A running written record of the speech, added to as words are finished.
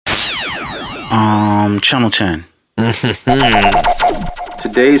Channel 10.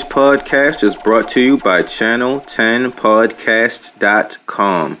 Today's podcast is brought to you by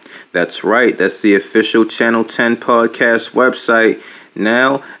Channel10podcast.com. That's right, that's the official Channel 10 podcast website.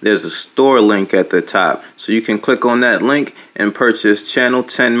 Now, there's a store link at the top, so you can click on that link and purchase Channel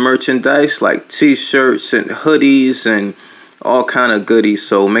 10 merchandise like t-shirts and hoodies and all kind of goodies.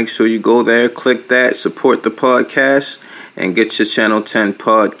 So make sure you go there, click that, support the podcast, and get your Channel 10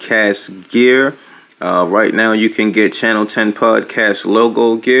 podcast gear. Right now you can get Channel 10 podcast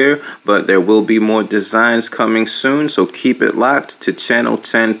logo gear, but there will be more designs coming soon, so keep it locked to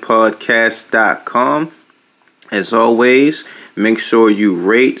channel10podcast.com. As always, make sure you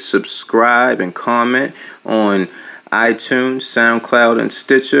rate, subscribe, and comment on iTunes, SoundCloud, and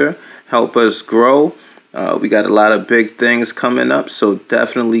Stitcher. Help us grow. We got a lot of big things coming up, so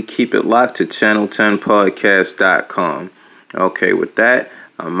definitely keep it locked to channel10podcast.com. Okay, with that,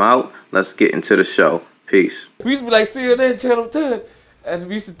 I'm out. Let's get into the show. Peace. We used to be like CNN Channel 10, and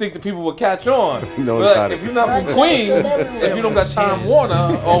we used to think that people would catch on. But if you're not from Queens, if you don't got Time Warner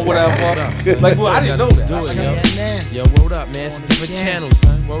or whatever, like, well, I didn't know that. Yo, word up, man. It's a different channel,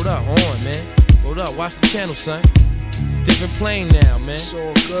 son. Word up, on, man. Word up, watch the channel, son. Different plane now, man. It's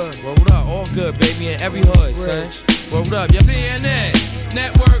all good. Word up, all good, baby, in every hood, son. Word up, yo. CNN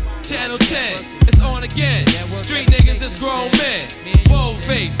Network, Channel 10. It's on again. Street niggas, this grown men. Bold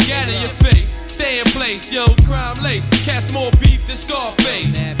face, gat in your face. Stay in place, yo, crime lace. Cast more beef than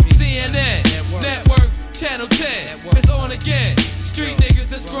Scarface. CNN Network, Channel 10. It's on again. Street niggas,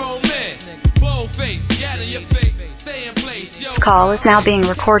 this grown men. Bold face, gat in your face. Stay in place, yo. This call is now being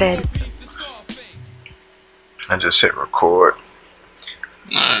recorded. I just hit record.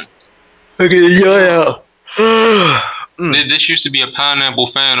 Alright. Look at yo. This used to be a pineapple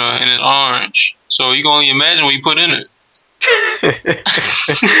Fanta and it's orange. So you can only imagine what you put in it.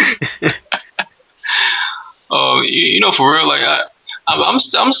 You know, for real, like I'm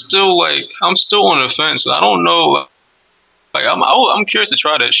still on the fence. I don't know. Like I'm curious to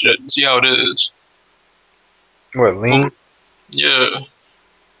try that shit, see how it is. What, lean? Yeah.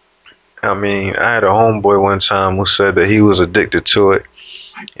 I mean, I had a homeboy one time who said that he was addicted to it,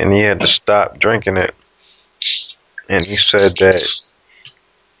 and he had to stop drinking it. And he said that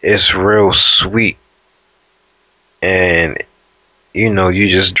it's real sweet, and you know, you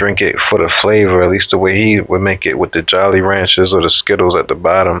just drink it for the flavor, at least the way he would make it with the Jolly Ranchers or the Skittles at the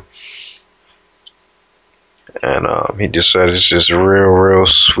bottom. And he just said it's just real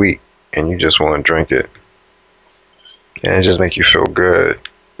sweet, and you just want to drink it. And it just make you feel good.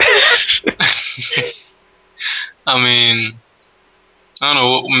 I mean, I don't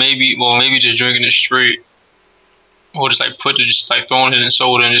know, maybe just drinking it straight. Or just throwing it in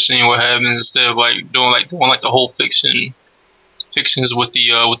soda and just seeing what happens instead of doing the whole fixings with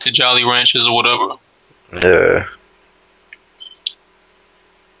the Jolly Ranchers or whatever. Yeah.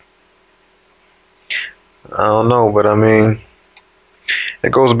 I don't know, but I mean,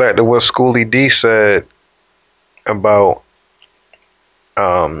 it goes back to what Schoolie D said about,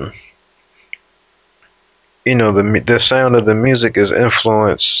 you know, the sound of the music is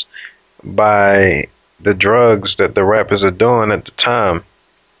influenced by the drugs that the rappers are doing at the time.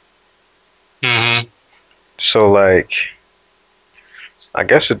 Mm-hmm. So, like, I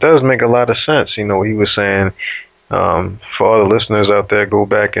guess it does make a lot of sense, you know, what he was saying. For all the listeners out there, go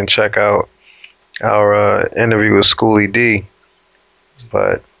back and check out our interview with Schoolie D.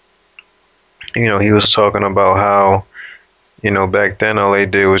 But, you know, he was talking about how, you know, back then all they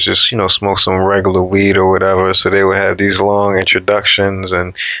did was just, you know, smoke some regular weed or whatever. So they would have these long introductions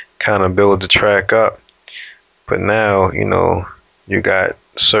and kind of build the track up. But now, you know, you got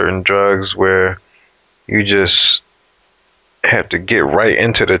certain drugs where you just have to get right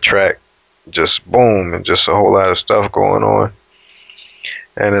into the track, just boom, and just a whole lot of stuff going on.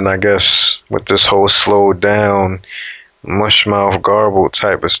 And then I guess with this whole slowed down, mush mouth garbled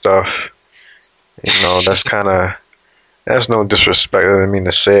type of stuff, you know, that's no disrespect. I didn't mean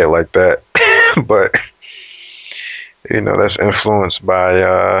to say it like that, but you know, that's influenced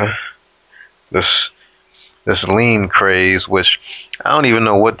by this lean craze, which I don't even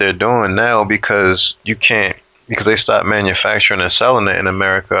know what they're doing now because they stopped manufacturing and selling it in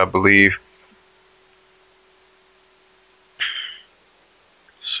America, I believe.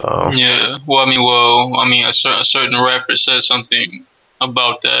 So yeah, I mean, a certain rapper said something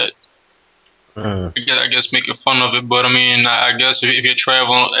about that. I guess making fun of it, but I mean, I guess if you're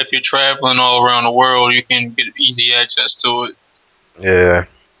traveling all around the world, you can get easy access to it. Yeah.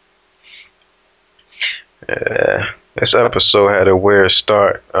 This episode had a weird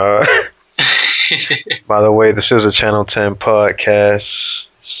start. By the way, this is a Channel 10 podcast.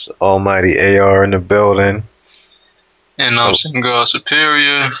 Almighty AR in the building. And I'm Single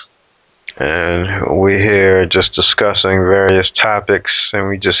Superior. And we're here just discussing various topics, and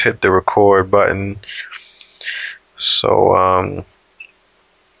we just hit the record button. So,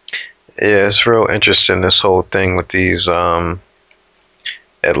 yeah, it's real interesting, this whole thing with these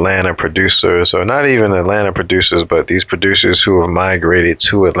Atlanta producers, or not even Atlanta producers, but these producers who have migrated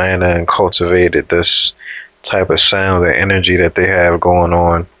to Atlanta and cultivated this type of sound and energy that they have going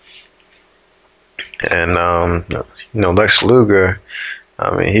on. And, Lex Luger,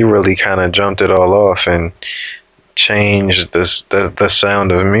 I mean, he really kind of jumped it all off and changed the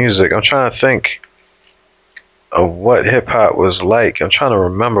sound of music. I'm trying to think of what hip hop was like. I'm trying to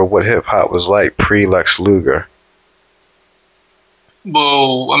remember what hip hop was like pre Lex Luger.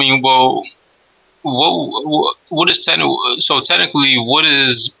 What is technically what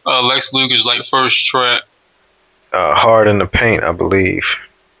is Lex Luger's like first track? Hard in the Paint, I believe.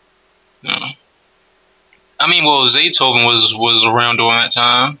 Yeah. Zaytoven was around during that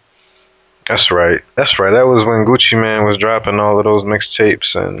time. That's right. That was when Gucci Mane was dropping all of those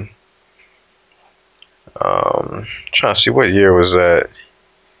mixtapes, and trying to see what year was that.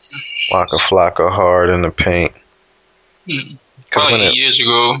 Waka Flocka, Hard in the Paint. Probably 8 years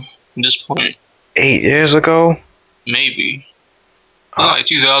ago at this point. 8 years ago? Maybe. Like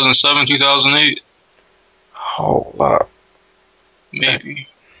 2007, 2008. Whole lot. Maybe.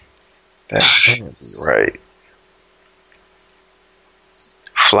 That can't be right.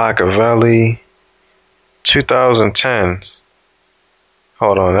 Flockavelli, 2010.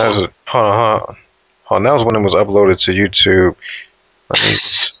 Hold on, that was when it was uploaded to YouTube.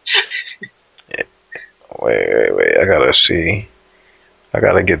 Wait, I gotta see. I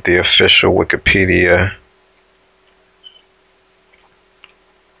gotta get the official Wikipedia.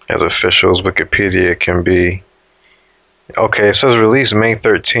 As official as Wikipedia can be. Okay, it says released May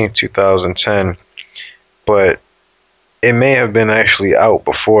 13th, 2010. But it may have been actually out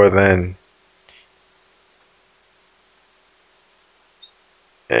before then.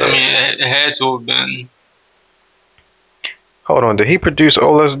 It had to have been. Hold on, did he produce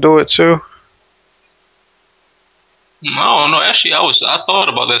Oh Let's Do It too? I don't know. Actually, I thought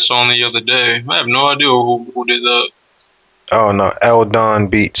about that song the other day. I have no idea who did that. Oh no, Eldon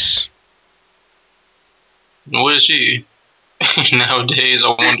Beats. Where is she? Nowadays, I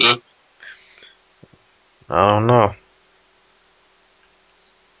wonder. I don't know.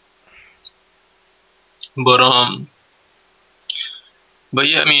 But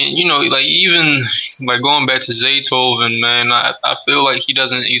yeah, I mean, even going back to Zaytoven, man, I feel like he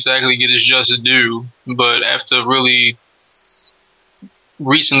doesn't exactly get his just due. But after really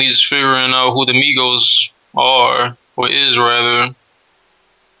recently just figuring out who the Migos are, or is rather,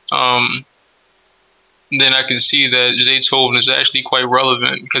 then I can see that Zaytoven is actually quite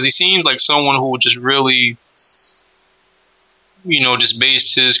relevant, because he seemed like someone who would just really, just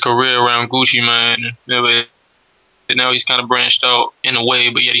based his career around Gucci Mane. And now he's kind of branched out in a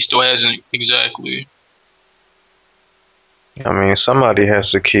way, but yet he still hasn't exactly. I mean, somebody has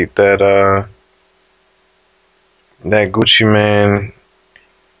to keep that Gucci Mane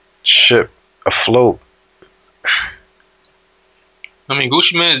ship afloat. I mean,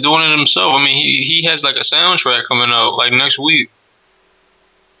 Gucci Mane is doing it himself. I mean, he has like a soundtrack coming out like next week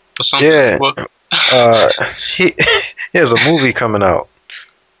or something. Yeah. He has a movie coming out.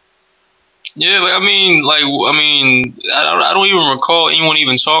 Yeah, I don't even recall anyone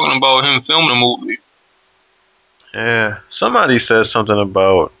even talking about him filming a movie. Yeah, somebody said something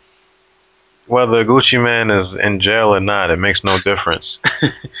about whether Gucci Mane is in jail or not. It makes no difference.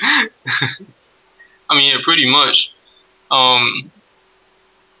 I mean, yeah, pretty much. I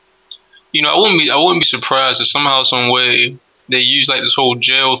wouldn't be surprised if somehow, some way, they use like this whole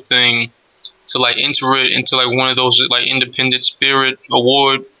jail thing to like enter it into like one of those like independent spirit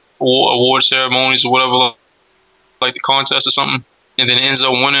award ceremonies or whatever, like the contest or something, and then ends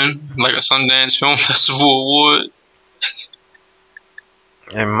up winning like a Sundance Film Festival award.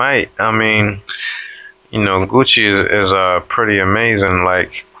 It might. I mean, Gucci is pretty amazing.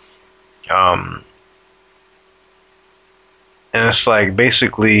 Like, and it's like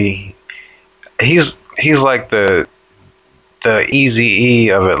basically he's like the Eazy-E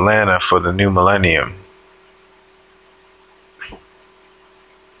of Atlanta for the new millennium.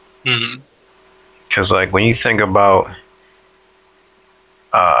 Because like when you think about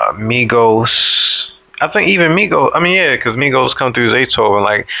Migos, I think even Migos. I mean, yeah, because Migos come through Zaytoven.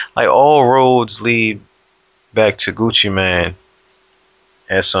 Like all roads lead back to Gucci Mane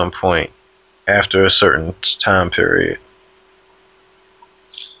at some point after a certain time period.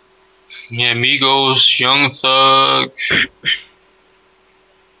 Yeah, Migos, Young Thug.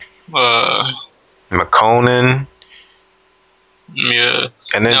 McConan. Yeah.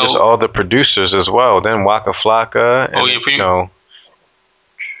 And then just all the producers as well. Then Waka Flocka. And,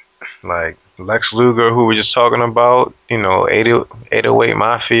 like Lex Luger, who we were just talking about. 808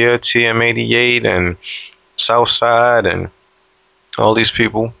 Mafia, TM88, and Southside, and all these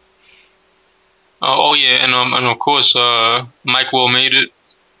people. Oh yeah, and of course, Mike Will Made It.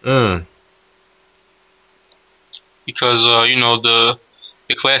 Because the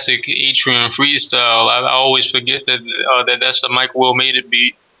classic Atrium freestyle, I always forget that that's a Mike Will Made It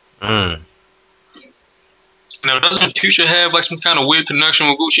beat. Now, doesn't Future have like some kind of weird connection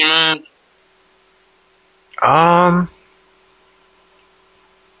with Gucci Mane? I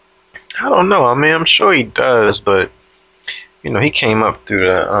don't know. I mean, I'm sure he does, but he came up through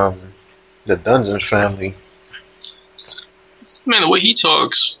the Dungeon family. Man, the way he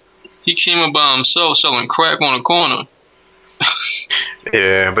talks, he came up by himself selling crack on a corner.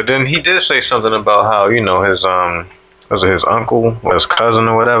 Yeah, but then he did say something about how his was it his uncle or his cousin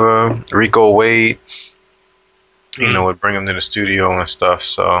or whatever, Rico Wade, would bring him to the studio and stuff.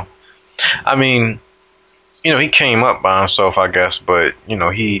 So, I mean, he came up by himself, I guess, but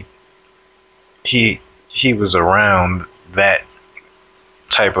he was around that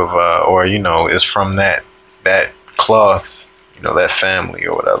type of or is from that cloth, that family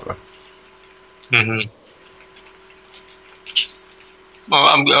or whatever. Well,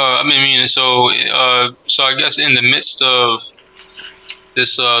 so I guess in the midst of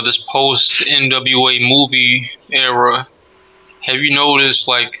this post NWA movie era, have you noticed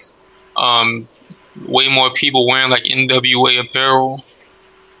like way more people wearing like NWA apparel?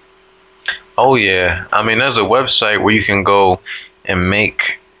 Oh yeah, I mean there's a website where you can go and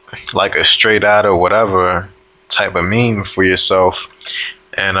make like a straight out or whatever type of meme for yourself,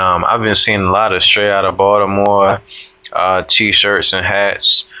 and I've been seeing a lot of straight out of Baltimore t-shirts and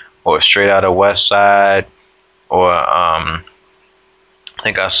hats, or straight out of West Side, or I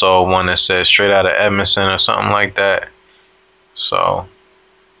think I saw one that said straight out of Edmondson or something like that. So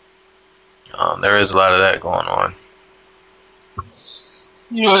there is a lot of that going on.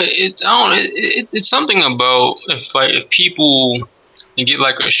 It's something about if people get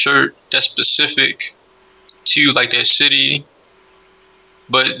like a shirt that's specific to like their city,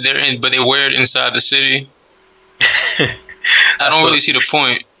 but they wear it inside the city. I don't really see the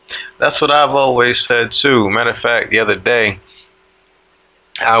point. That's what I've always said too. Matter of fact, the other day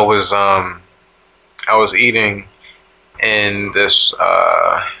I was eating in this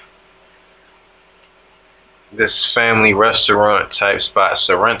family restaurant type spot,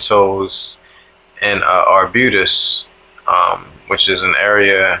 Sorrento's in Arbutus, which is an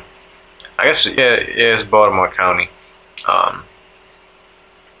area, I guess, it's Baltimore County.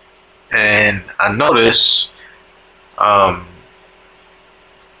 And I noticed a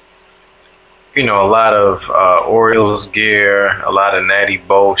lot of Orioles gear, a lot of Natty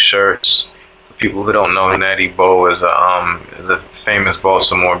Boh shirts. For people who don't know, Natty Boh is a famous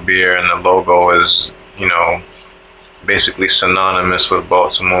Baltimore beer, and the logo is, basically synonymous with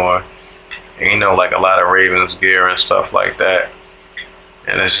Baltimore. And, like a lot of Ravens gear and stuff like that.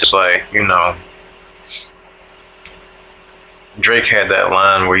 And it's just like, Drake had that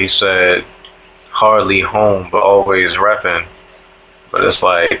line where he said, hardly home, but always reppin'. But it's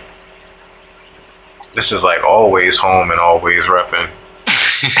like, this is like always home and always reppin'.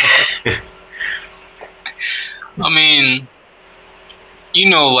 I mean,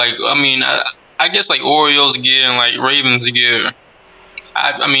 I guess like Orioles gear and like Ravens gear.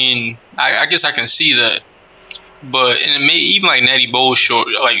 I guess I can see that. But and it may even like Natty Boh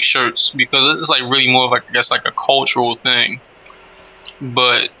shirts, because it's like really more of like, I guess, like a cultural thing.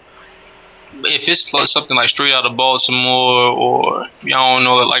 But if it's something like straight out of Baltimore, or I don't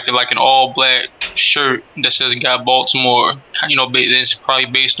know, like an all black shirt that says "Got Baltimore," it's probably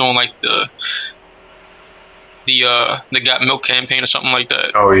based on like the Got Milk campaign or something like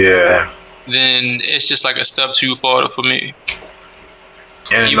that. Oh yeah. Then it's just like a step too far for me.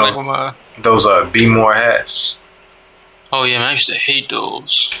 And even those Be More hats. Oh yeah, man, I used to hate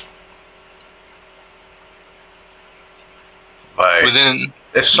those. Like, but then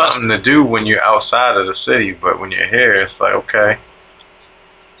it's something to do when you're outside of the city, but when you're here, it's like, okay.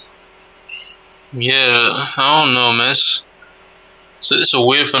 Yeah, I don't know, man. It's a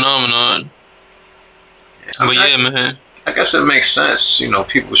weird phenomenon. Yeah, but yeah, man. I guess it makes sense,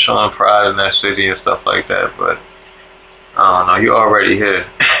 people showing pride in their city and stuff like that, but I don't know, you're already here.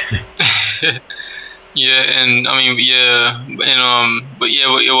 Yeah, and I mean,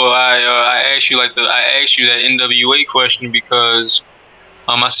 I asked you that NWA question because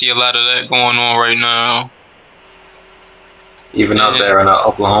I see a lot of that going on right now. Even out there in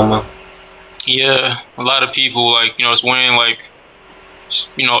Oklahoma. Yeah, a lot of people is wearing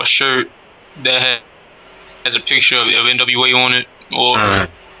a shirt that has a picture of NWA on it, or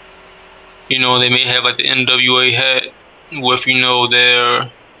they may have the NWA hat with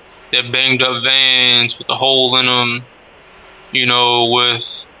their banged up Vans with a hole in them,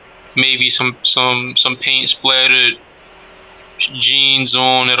 with maybe some paint splattered jeans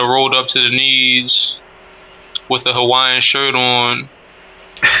on that are rolled up to the knees, with a Hawaiian shirt on.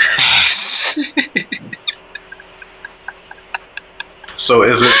 So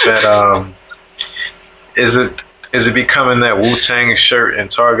is it that is it becoming that Wu-Tang shirt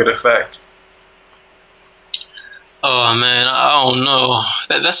and Target effect? Oh man, I don't know.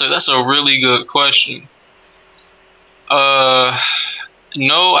 That's a really good question.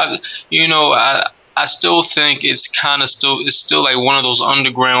 No, I still think it's still like one of those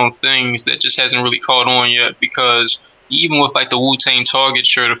underground things that just hasn't really caught on yet, because even with the Wu-Tang Target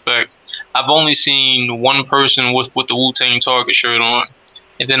shirt effect, I've only seen one person with the Wu-Tang Target shirt on,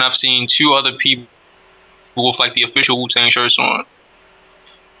 and then I've seen two other people with the official Wu-Tang shirts on.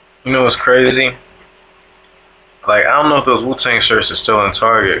 You know what's crazy? I don't know if those Wu-Tang shirts are still in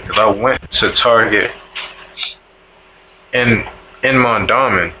Target, because I went to Target in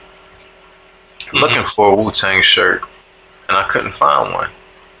Mondawmin looking for a Wu-Tang shirt, and I couldn't find one.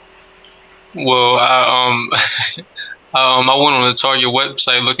 Well, I went on the Target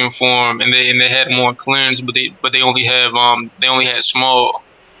website looking for them, and they had them on clearance, but they only had small.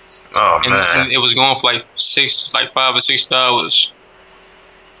 Oh man! And it was going for $5 or $6.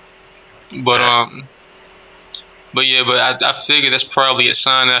 But I figured that's probably a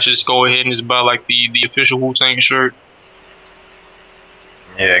sign that I should just go ahead and just buy the official Wu-Tang shirt.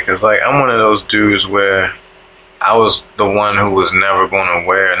 Yeah, because I'm one of those dudes where I was the one who was never going to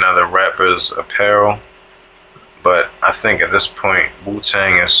wear another rapper's apparel. But I think at this point,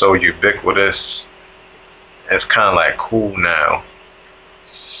 Wu-Tang is so ubiquitous, it's kind of cool now.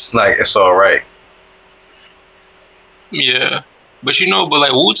 It's alright. Yeah. But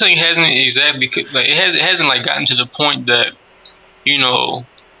Wu-Tang hasn't exactly, it hasn't gotten to the point that,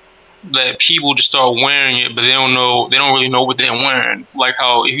 that people just start wearing it, but they don't really know what they're wearing. Like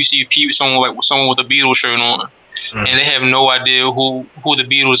how if you see someone with a Beatles shirt on, and they have no idea who the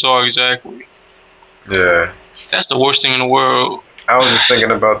Beatles are exactly. Yeah. That's the worst thing in the world. I was just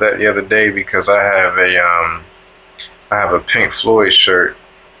thinking about that the other day, because I have a Pink Floyd shirt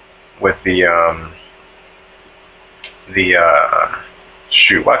with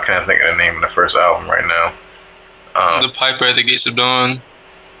shoot, why can't I think of the name of the first album right now? The Piper at the Gates of Dawn.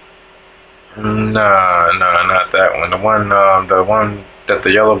 Nah, not that one. The one that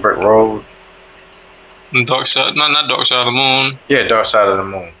the Yellow Brick Road. Dark Side, not Dark Side of the Moon. Yeah, Dark Side of the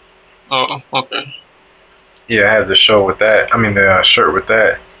Moon. Oh, okay. Yeah, I had the show with that. I mean, the shirt with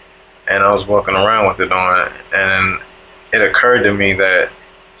that, and I was walking around with it on, and it occurred to me that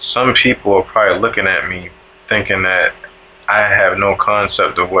some people are probably looking at me thinking that I have no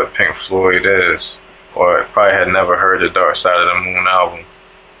concept of what Pink Floyd is, or probably had never heard the Dark Side of the Moon album.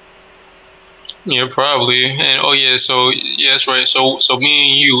 Yeah, probably. And that's right. So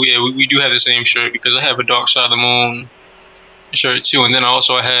me and you, yeah, we do have the same shirt, because I have a Dark Side of the Moon shirt too, and then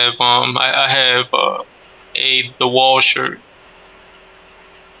also I have the Wall shirt.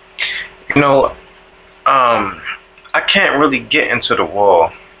 I can't really get into the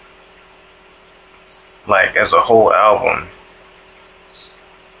Wall as a whole album.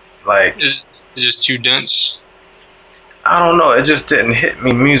 It's just too dense. I don't know. It just didn't hit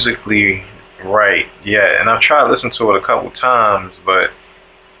me musically right yet, and I've tried to listen to it a couple times, but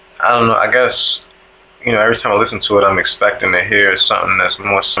I don't know. I guess every time I listen to it, I'm expecting to hear something that's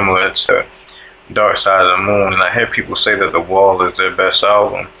more similar to Dark Side of the Moon, and I hear people say that The Wall is their best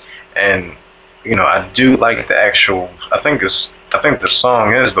album, and I do like the actual. I think the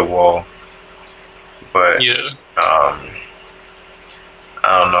song is The Wall, but yeah.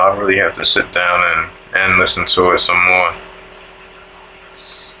 I don't know. I really have to sit down and listen to it some more.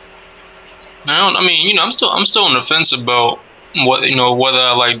 I'm still on the fence about whether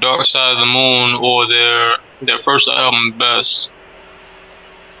I like Dark Side of the Moon or their first album best.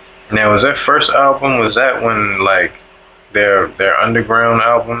 Now, was their first album, was that when their underground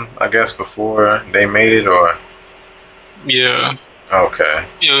album, I guess, before they made it, or? Yeah. Okay.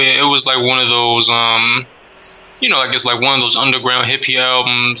 Yeah, it was one of those I guess one of those underground hippie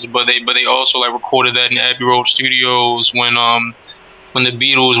albums, but they also recorded that in Abbey Road Studios when the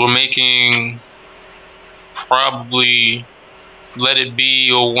Beatles were making probably Let It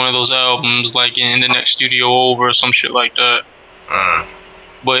Be or one of those albums in the next studio over or some shit like that.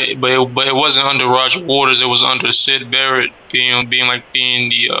 it wasn't under Roger Waters. It was under Sid Barrett being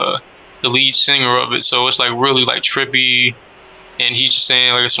the lead singer of it. So it's like really like trippy, and he's just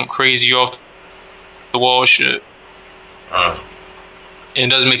saying like some crazy off the wall shit. And it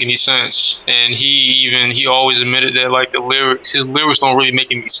doesn't make any sense. And he always admitted that like his lyrics don't really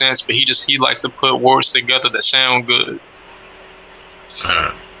make any sense, but he likes to put words together that sound good.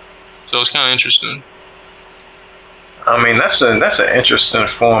 So it's kind of interesting. I mean, that's an interesting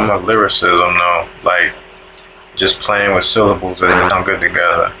form of lyricism, though. Like just playing with syllables that sound good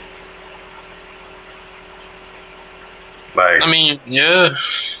together. Like, I mean, yeah.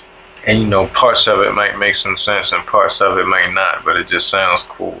 And you know, parts of it might make some sense and parts of it might not, but it just sounds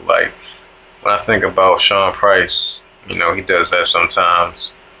cool. Like when I think about Sean Price, you know, he does that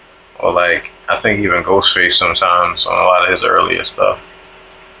sometimes. Or like I think even Ghostface sometimes on a lot of his earlier stuff.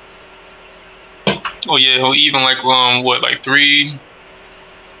 Oh yeah, or even like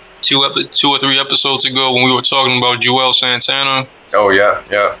two or three episodes ago when we were talking about Joel Santana. Oh yeah.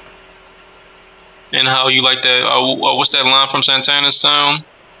 And how you like that? What's that line from Santana's Town?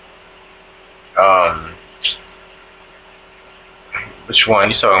 Which one?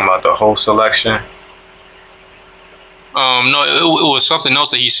 You talking about the whole selection? No, it was something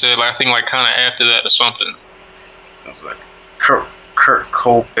else that he said. Like I think like kind of after that or something. It was like Kurt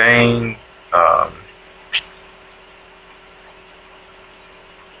Cobain.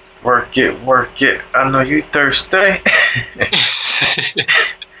 Work it. I know you thirsty.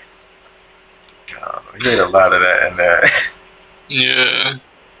 You had a lot of that in there. Yeah.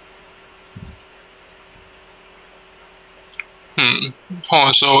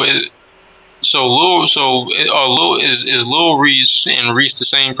 Is Lil Reese and Reese the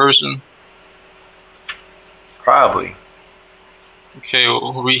same person? Probably. Okay,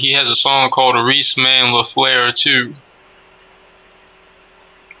 well, he has a song called Reese Man LaFleur too.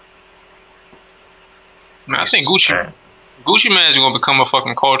 Man, I think Gucci Mane is gonna become a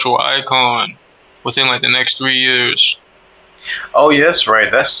fucking cultural icon within like the next 3 years. Oh yeah, that's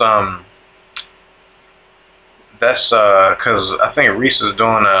right. That's because I think Reese is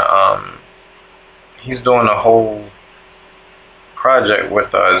doing he's doing a whole project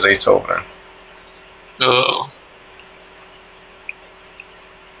with Zaytoven. Oh.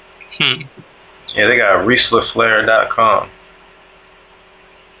 Yeah, they got ReeseLaFleur.com.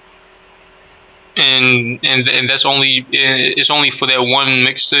 And that's it's only for that one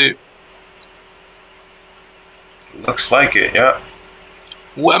mixtape. Looks like it, yeah.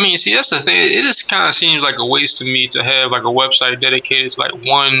 Well, I mean, see, that's the thing. It just kind of seems like a waste to me to have like a website dedicated to like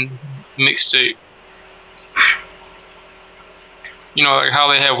one mixtape. You know, like how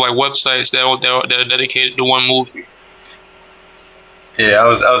they have like websites that are dedicated to one movie. Yeah, I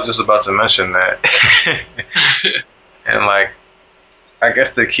was just about to mention that. And like, I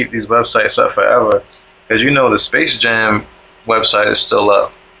guess they keep these websites up forever, because you know the Space Jam website is still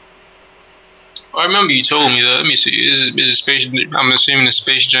up. I remember you told me that. Let me see. Is it Space? I'm assuming it's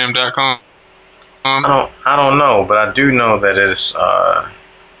SpaceJam.com. I don't know, but I do know that it's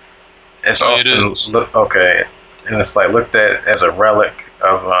okay, and it's like looked at as a relic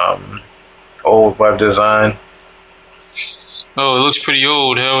of old web design. Oh, it looks pretty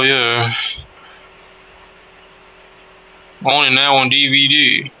old. Hell yeah. Only now on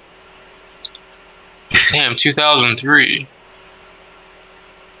DVD. Damn, 2003.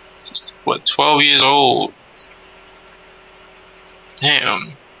 What, 12 years old?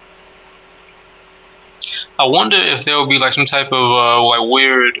 Damn. I wonder if there will be like some type of like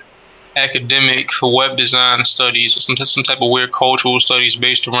weird academic web design studies or some type of weird cultural studies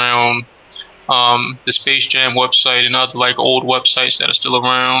based around the Space Jam website and other like old websites that are still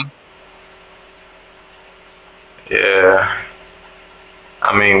around. Yeah.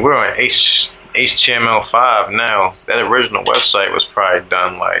 I mean, we're on HTML5 now. That original website was probably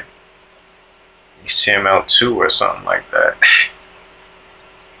done like HTML2 or something like that.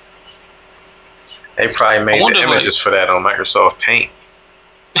 They probably made the images for that on Microsoft Paint.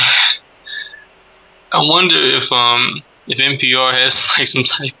 I wonder if NPR has like some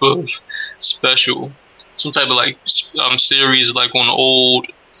type of special, some type of like series like on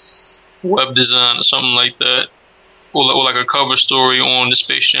old web design or something like that, or like a cover story on the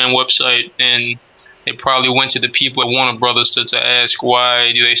Space Jam website, and they probably went to the people at Warner Brothers to ask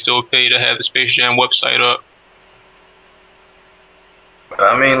why do they still pay to have the Space Jam website up.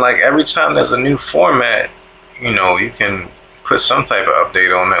 I mean, like every time there's a new format, you know, you can put some type of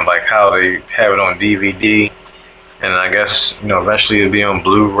update on it, like how they have it on DVD, and I guess, you know, eventually it'll be on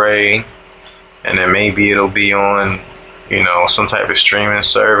Blu-ray, and then maybe it'll be on, you know, some type of streaming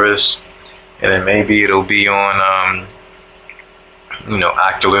service, and then maybe it'll be on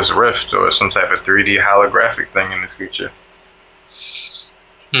Oculus Rift or some type of 3D holographic thing in the future.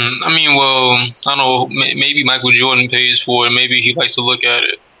 I mean, well, I don't know. Maybe Michael Jordan pays for it. Maybe he likes to look at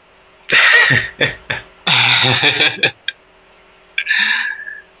it.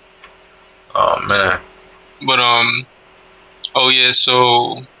 Oh man. But oh yeah.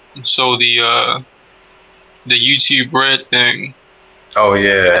 So the YouTube Red thing. Oh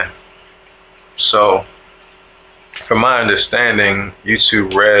yeah. So, from my understanding,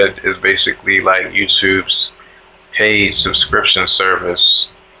 YouTube Red is basically like YouTube's paid subscription service,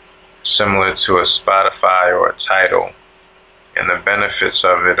 similar to a Spotify or a Tidal. And the benefits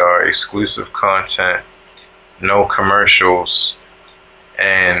of it are exclusive content, no commercials,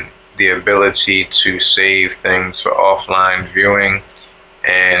 and the ability to save things for offline viewing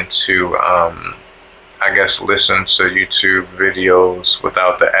and to, listen to YouTube videos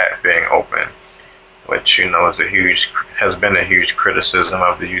without the app being open, which has been a huge criticism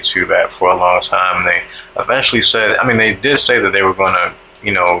of the YouTube app for a long time. They eventually said, they did say that they were going to,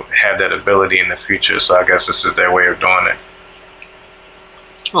 have that ability in the future. So I guess this is their way of doing it.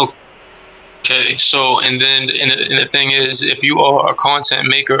 Okay, so and the thing is, if you are a content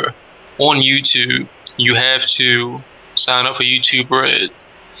maker on YouTube, you have to sign up for YouTube Red.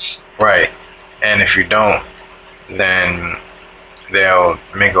 Right, and if you don't, then they'll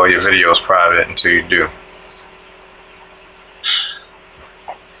make all your videos private until you do.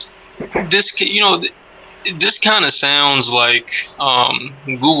 This kind of sounds like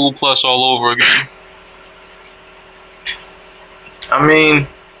Google Plus all over again.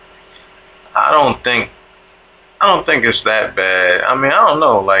 I don't think it's that bad. I don't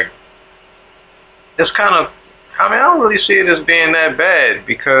know, like, it's kind of, I don't really see it as being that bad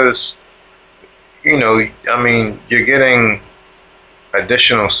because, you're getting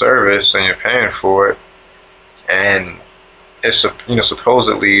additional service and you're paying for it, and it's,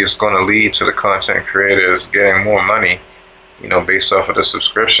 supposedly it's going to lead to the content creators getting more money, based off of the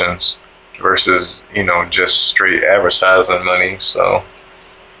subscriptions versus, just straight advertising money. So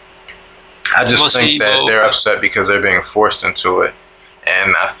I just think that they're upset because they're being forced into it.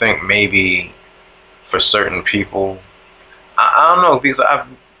 And I think maybe for certain people, I don't know, because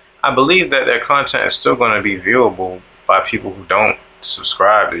I believe that their content is still going to be viewable by people who don't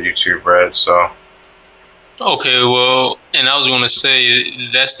subscribe to YouTube Red. So okay, well, and I was going to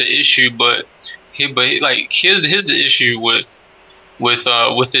say that's the issue, but here's the issue with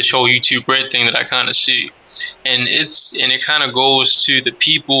this whole YouTube Red thing that I kind of see, and it kind of goes to the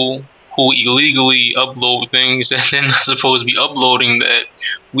people who illegally upload things that they're not supposed to be uploading that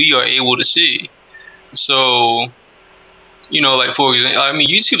we are able to see. So, like, for example,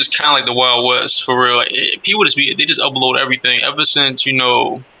 YouTube is kind of like the Wild West, for real. Like, people they just upload everything. Ever since,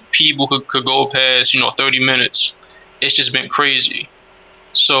 people could go past, 30 minutes, it's just been crazy.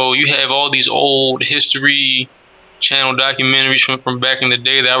 So you have all these old History Channel documentaries from back in the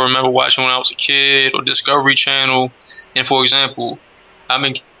day that I remember watching when I was a kid, or Discovery Channel. And for example, I've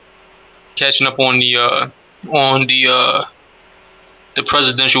been catching up on the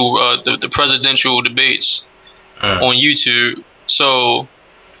presidential debates on YouTube. So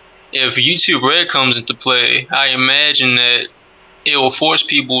if YouTube Red comes into play, I imagine that it will force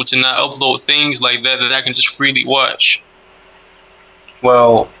people to not upload things like that I can just freely watch.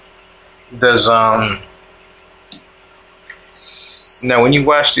 Well, does now when you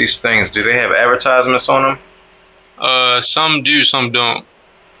watch these things, do they have advertisements on them? Some do, some don't.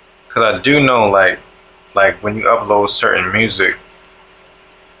 Because I do know, like when you upload certain music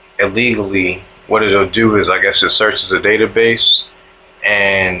illegally, what it'll do is, I guess, it searches a database,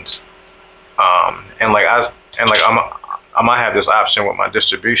 and I might have this option with my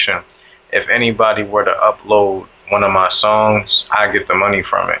distribution. If anybody were to upload one of my songs, I get the money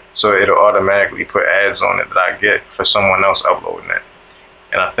from it. So it'll automatically put ads on it that I get for someone else uploading it.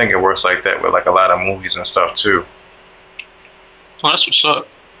 And I think it works like that with like a lot of movies and stuff too. Oh, that's what's up.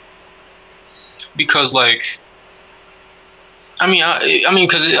 Because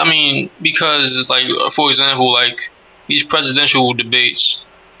because like, for example, like these presidential debates,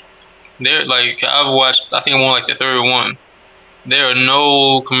 they're like, I've watched, I think I'm on like the third one. There are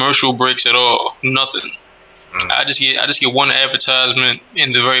no commercial breaks at all, nothing. I just get one advertisement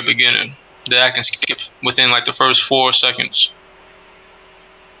in the very beginning that I can skip within like the first 4 seconds.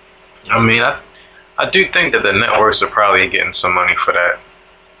 I do think that the networks are probably getting some money for that.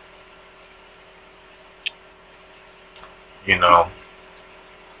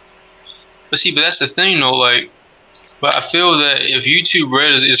 But that's the thing though, like, but I feel that if YouTube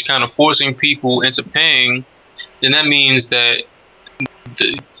Red is kind of forcing people into paying, then that means that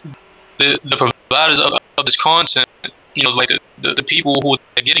the providers of this content like the people who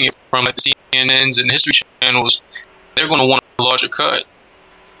are getting it from, like the CNNs and the History Channels, they're going to want a larger cut.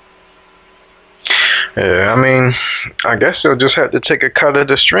 Yeah, I mean, I guess they'll just have to take a cut of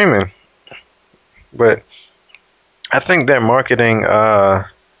the streaming. But I think their marketing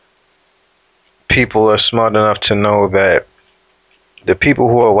people are smart enough to know that the people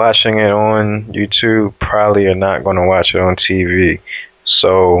who are watching it on YouTube probably are not going to watch it on TV.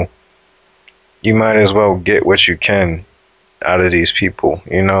 So you might as well get what you can out of these people,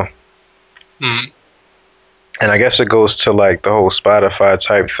 you know? Mm. And I guess it goes to like the whole Spotify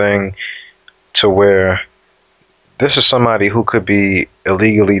type thing, to where this is somebody who could be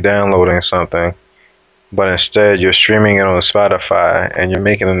illegally downloading something, but instead you're streaming it on Spotify and you're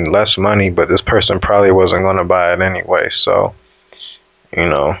making less money, but this person probably wasn't going to buy it anyway. So, you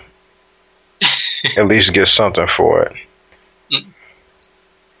know, at least get something for it.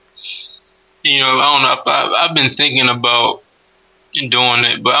 You know, I don't know. I've been thinking about doing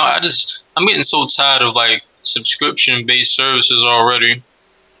it, but I'm getting so tired of like subscription-based services already,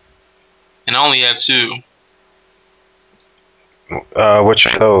 and I only have 2. Which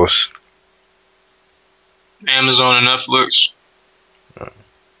are those? Amazon and Netflix.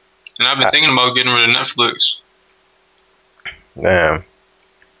 And I've been thinking about getting rid of Netflix. Damn.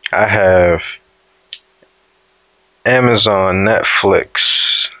 I have Amazon, Netflix,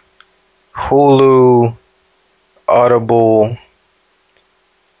 Hulu, Audible,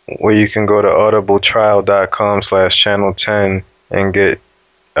 where you can go to audibletrial.com/channel10 and get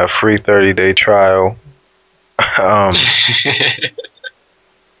a free 30-day trial.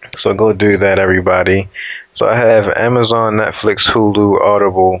 So go do that, everybody. So I have Amazon, Netflix, Hulu,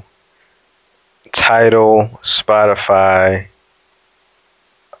 Audible, Tidal, Spotify,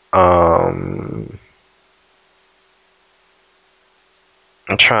 I'm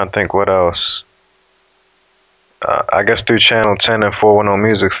trying to think what else. I guess through Channel 10 and 410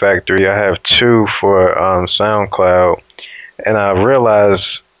 Music Factory, I have 2 for SoundCloud, and I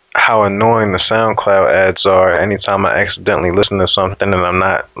realize how annoying the SoundCloud ads are anytime I accidentally listen to something and I'm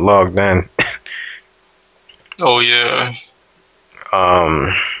not logged in. Oh yeah.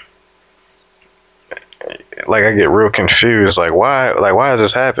 Like I get real confused. Like why is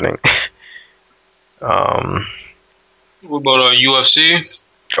this happening? What about UFC?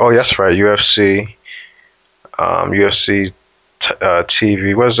 Oh, that's right, UFC. UFC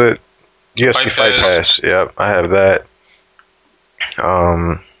TV. Was it UFC Fight Pass? Yep, I have that.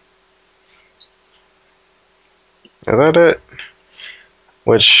 Is that it?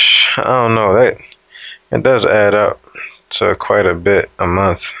 Which I don't know. That it does add up to quite a bit a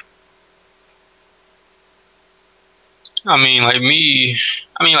month. I mean, really,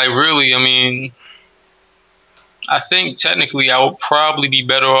 I think technically I would probably be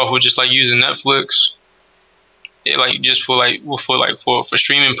better off with just like using Netflix. Just for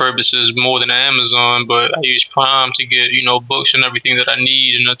streaming purposes more than Amazon, but I use Prime to get, books and everything that I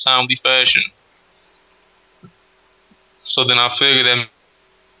need in a timely fashion. So then I figured that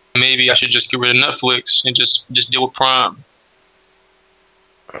maybe I should just get rid of Netflix and just deal with Prime.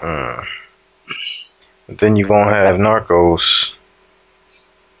 Then you won't have Narcos.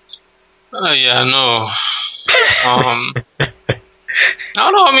 Yeah, I know. I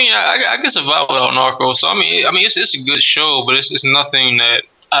don't know. I mean, I guess if I without Narcos. So I mean, it's a good show, but it's nothing that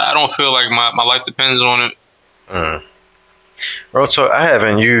I don't feel like my life depends on it. Bro, so I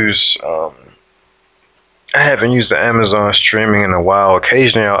haven't used the Amazon streaming in a while.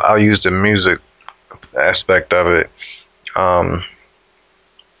 Occasionally, I'll use the music aspect of it. I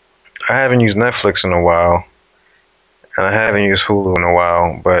haven't used Netflix in a while, and I haven't used Hulu in a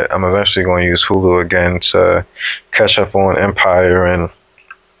while. But I'm eventually going to use Hulu again to catch up on Empire, and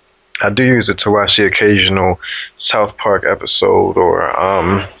I do use it to watch the occasional South Park episode or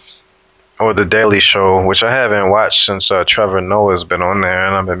The Daily Show, which I haven't watched since Trevor Noah's been on there,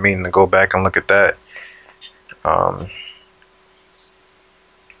 and I've been meaning to go back and look at that.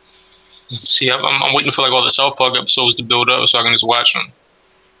 See, I'm waiting for like all the South Park episodes to build up so I can just watch them.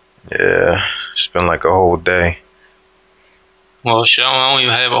 Yeah, it's been like a whole day. Well, shit, I don't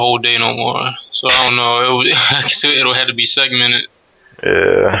even have a whole day no more, so I don't know. It'll have to be segmented.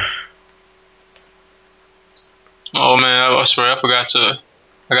 Yeah. Oh man, I swear I forgot to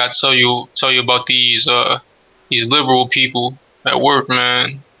tell you about these liberal people at work,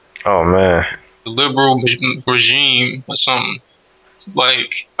 man. Oh man. The liberal regime or something.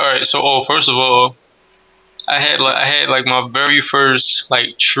 Like, all right, so first of all, I had my very first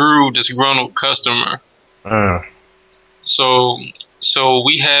like true disgruntled customer. So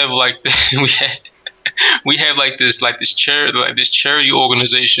we have like we have this charity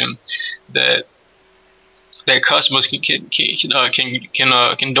organization that that customers can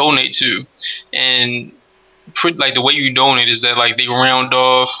donate to, and like the way you donate is that like they round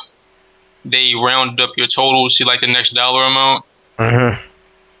up your total to like the next dollar amount. Mm-hmm.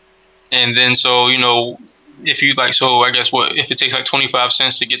 And then so if you like, so I guess if it takes like 25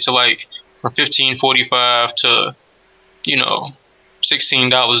 cents to get to like from $15.45 to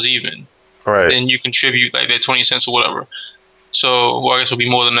 $16 even, right? Then you contribute like that 20 cents or whatever. So I guess it'll be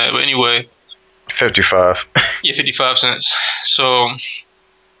more than that, but anyway, 55. Yeah, 55 cents. So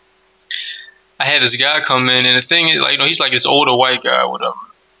I had this guy come in, and the thing is, like, he's like this older white guy or whatever.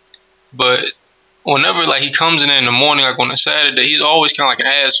 But whenever like he comes in the morning, like on a Saturday, he's always kind of like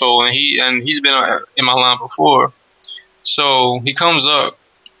an asshole, and he's been in my line before. So he comes up,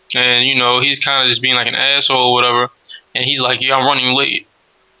 and he's kind of just being like an asshole or whatever, and he's like, "Yeah, I'm running late,"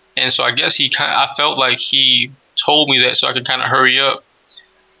 and so I guess I felt like he told me that so I could kind of hurry up.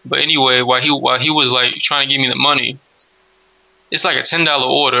 But anyway, while he was like trying to give me the money, it's like a $10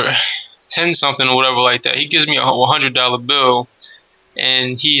 order, 10 something or whatever like that. He gives me a $100 bill,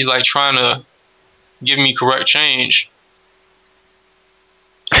 and he's like trying to give me correct change.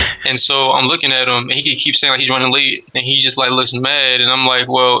 And so I'm looking at him, and he keeps saying like he's running late, and he just like looks mad. And I'm like,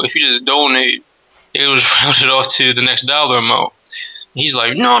 well, if you just donate, it was rounded off to the next dollar amount. And he's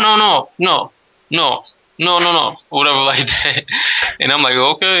like, no, whatever like that. And I'm like,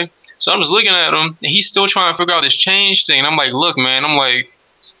 okay. So I'm just looking at him, and he's still trying to figure out this change thing. And I'm like, look, man,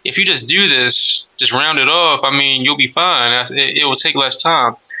 if you just do this, just round it off, I mean, you'll be fine. It will take less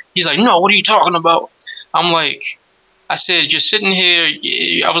time. He's like, no, what are you talking about? I'm like, I said, you're sitting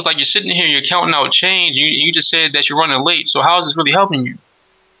here. I was like, you're sitting here, you're counting out change. You just said that you're running late. So how is this really helping you?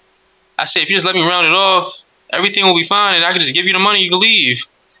 I said, if you just let me round it off, everything will be fine, and I can just give you the money, you can leave.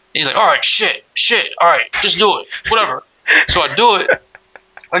 And he's like, all right, shit, all right, just do it, whatever. So I do it,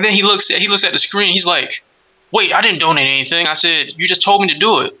 and then he looks at the screen. He's like, wait, I didn't donate anything. I said, you just told me to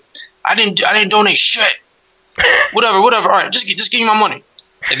do it. I didn't donate shit. Whatever. All right, just give me my money.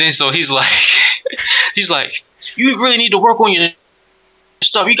 And then so he's like, you really need to work on your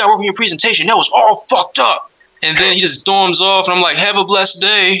stuff. You got to work on your presentation. That was all fucked up. And then he just storms off, and I'm like, have a blessed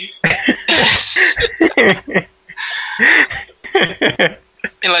day.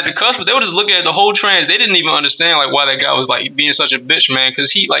 And like the customers, they were just looking at the whole trans. They didn't even understand like why that guy was like being such a bitch, man.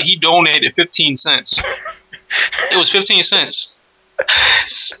 Because he donated 15 cents. It was 15 cents.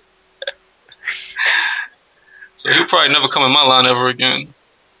 So he'll probably never come in my line ever again.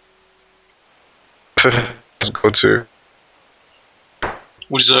 Go to.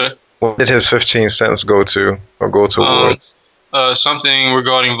 What'd you say? What did his 15 cents go to, or go towards? Something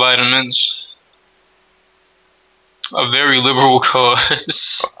regarding vitamins. A very liberal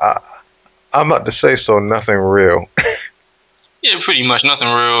cause. I'm about to say so. Nothing real. Yeah, pretty much nothing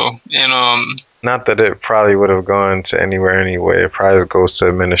real. And not that it probably would have gone to anywhere anyway. It probably goes to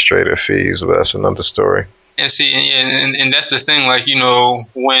administrative fees, but that's another story. And see, and that's the thing. Like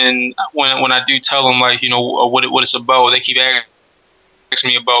when I do tell them like what it's about, they keep asking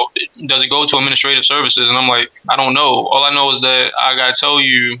me about, does it go to administrative services? And I'm like, I don't know. All I know is that I gotta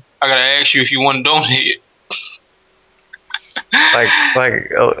ask you if you want to donate.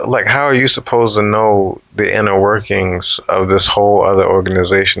 like how are you supposed to know the inner workings of this whole other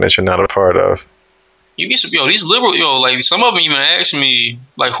organization that you're not a part of? You get some, these liberal, like some of them even ask me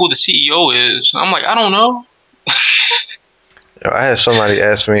like who the CEO is. I'm like, I don't know. I had somebody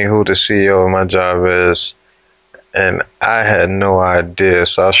ask me who the CEO of my job is, and I had no idea,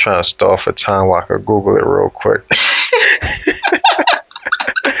 so I was trying to stall for time while I could Google it real quick.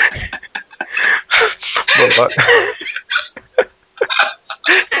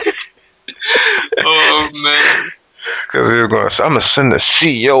 Oh man! Because we were going to say, I'm gonna send the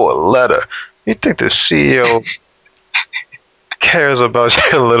CEO a letter. You think the CEO cares about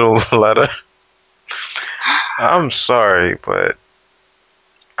your little letter? I'm sorry, but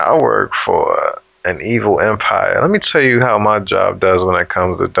I work for an evil empire. Let me tell you how my job does when it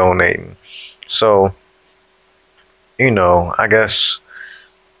comes to donating. So, I guess,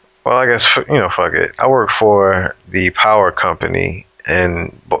 fuck it. I work for the power company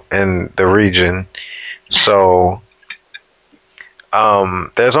in the region. So,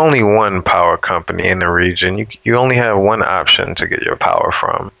 there's only one power company in the region. You only have one option to get your power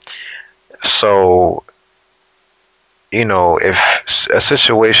from. So, if a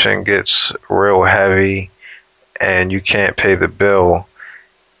situation gets real heavy and you can't pay the bill,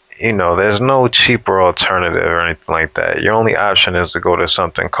 there's no cheaper alternative or anything like that. Your only option is to go to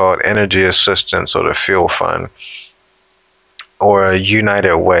something called Energy Assistance or the Fuel Fund or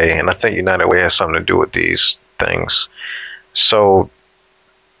United Way. And I think United Way has something to do with these things. So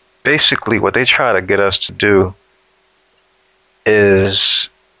basically what they try to get us to do is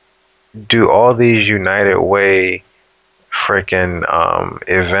do all these United Way freaking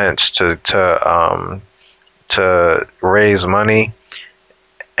events to raise money,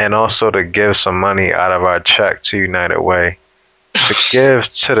 and also to give some money out of our check to United Way. To give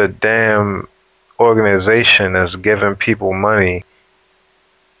to the damn organization that's giving people money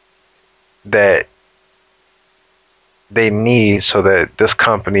that they need so that this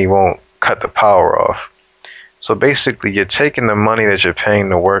company won't cut the power off. So basically, you're taking the money that you're paying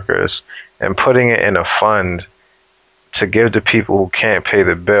the workers and putting it in a fund to give to people who can't pay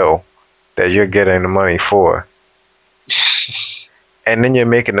the bill that you're getting the money for. And then you're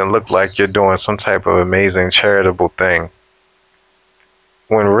making it look like you're doing some type of amazing charitable thing,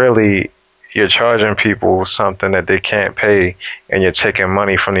 when really you're charging people something that they can't pay, and you're taking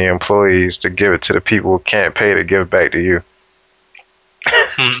money from the employees to give it to the people who can't pay to give back to you.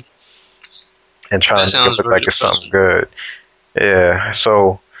 And trying to make it look like it's something good. Yeah,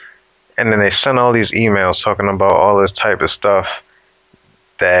 so, and then they send all these emails talking about all this type of stuff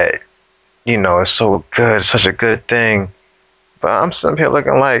that, you know, is so good, such a good thing. But I'm sitting here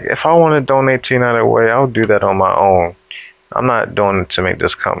looking like, if I want to donate to United Way, I'll do that on my own. I'm not doing it to make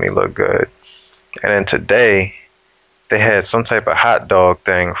this company look good. And then today, they had some type of hot dog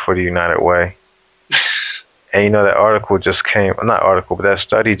thing for the United Way. And you know, that article just came, not article, but that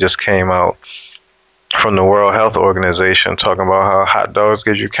study just came out from the World Health Organization talking about how hot dogs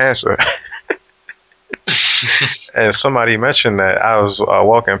give you cancer. And somebody mentioned that. I was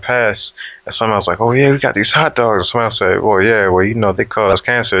walking past, and somebody was like, "Oh yeah, we got these hot dogs." And somebody said, "Well, yeah, well, you know, they cause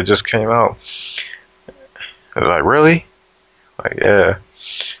cancer. It just came out." I was like, "Really?" Like, yeah.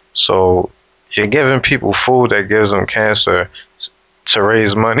 So you're giving people food that gives them cancer to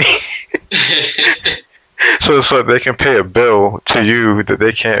raise money, so they can pay a bill to you that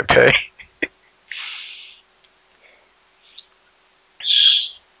they can't pay.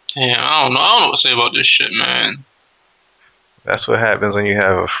 Damn, I don't know what to say about this shit, man. That's what happens when you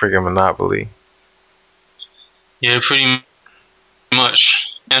have a freaking monopoly. Yeah, pretty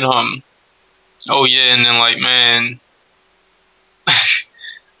much. And oh yeah, and then like, man,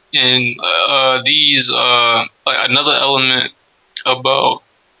 and these like another element about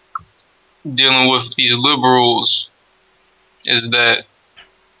dealing with these liberals is that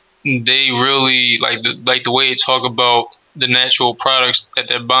they really like the way they talk about the natural products that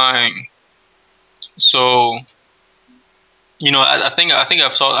they're buying. So, you know, I think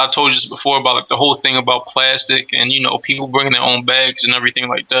I've told you this before about like the whole thing about plastic and, you know, people bringing their own bags and everything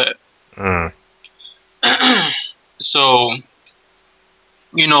like that. So,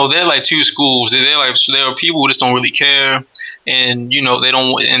 you know, they're like two schools. They're like, so there are people who just don't really care, and you know, they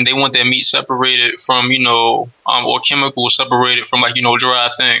want their meat separated from, you know, or chemicals separated from, like, you know, dry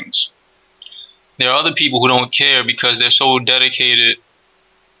things. There are other people who don't care because they're so dedicated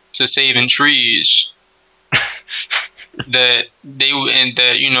to saving trees that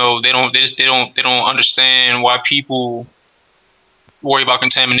you know, they don't understand why people worry about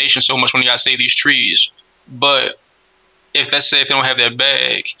contamination so much when you gotta save these trees. But if, let's say, if they don't have their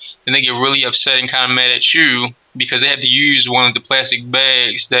bag, then they get really upset and kind of mad at you because they have to use one of the plastic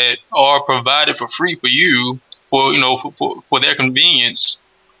bags that are provided for free for you, for, you know, for their convenience.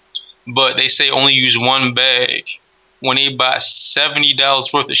 But they say only use one bag when they buy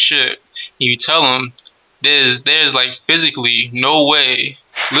 $70 worth of shit. And you tell them there's like physically no way,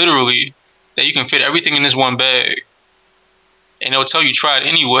 literally, that you can fit everything in this one bag. And they'll tell you try it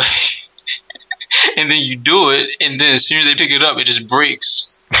anyway. And then you do it, and then as soon as they pick it up, it just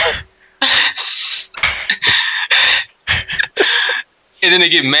breaks. And then they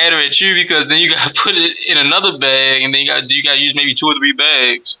get madder at you because then you gotta put it in another bag, and then you gotta use maybe 2 or 3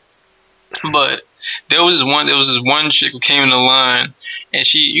 bags. But there was this one chick who came in the line,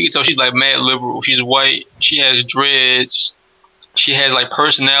 and you can tell she's like mad liberal. She's white. She has dreads. She has like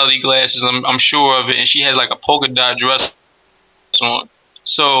personality glasses. I'm sure of it, and she has like a polka dot dress on.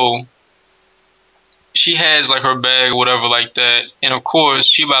 So she has like her bag or whatever like that, and of course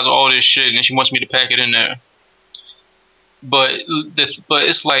she buys all this shit, and she wants me to pack it in there. But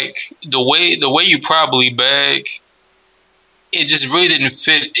it's like the way you probably bag, it just really didn't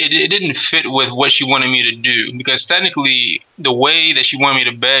fit. It didn't fit with what she wanted me to do, because technically the way that she wanted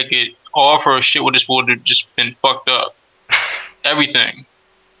me to bag it, all of her shit would have just been fucked up, everything.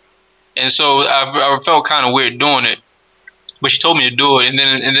 And so I felt kind of weird doing it, but she told me to do it, and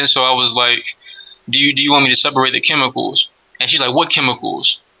then so I was like, do you want me to separate the chemicals? And she's like, what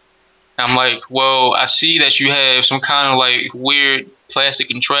chemicals? And I'm like, well, I see that you have some kind of like weird plastic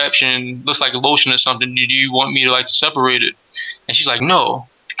contraption, looks like lotion or something. Do you want me to like to separate it? And she's like, no,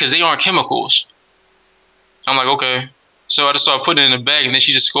 the because they aren't chemicals. I'm like, okay. So I just started putting it in the bag, and then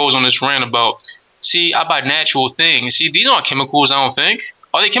she just goes on this rant about, see, I buy natural things. See, these aren't chemicals, I don't think.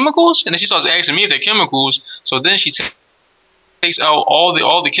 Are they chemicals? And then she starts asking me if they're chemicals. So then she takes out all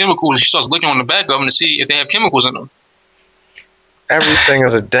the chemicals, and she starts looking on the back of them to see if they have chemicals in them. Everything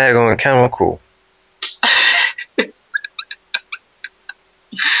is a daggone chemical.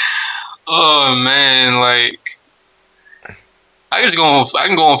 Oh man, like I can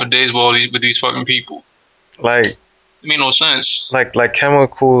go on for days with these fucking people. Like, it made no sense. Like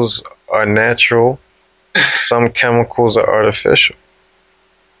chemicals are natural. Some chemicals are artificial.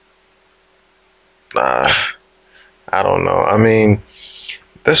 Nah, I don't know. I mean,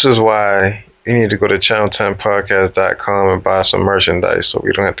 this is why you need to go to channel10podcast.com and buy some merchandise so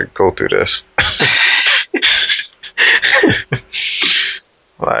we don't have to go through this.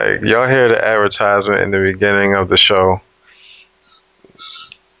 Like, y'all hear the advertisement in the beginning of the show.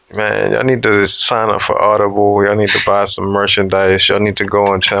 Man, y'all need to sign up for Audible. Y'all need to buy some merchandise. Y'all need to go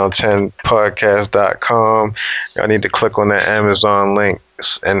on channel10podcast.com. Y'all need to click on that Amazon link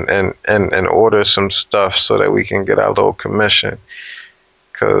and order some stuff so that we can get our little commission.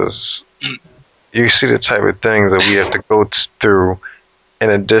 Because you see the type of things that we have to go through in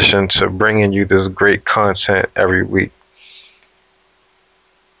addition to bringing you this great content every week.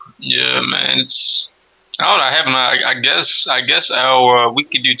 Yeah, man. I guess our we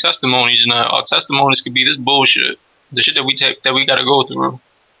could do testimonies now. Our testimonies could be this bullshit, the shit that we gotta go through.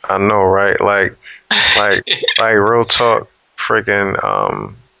 I know, right? Like real talk, freaking.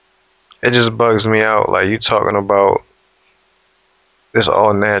 It just bugs me out. Like, you talking about this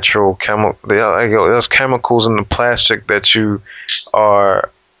all natural chemical. There's chemicals in the plastic that you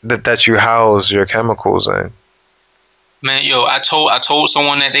house your chemicals in. Man, yo, I told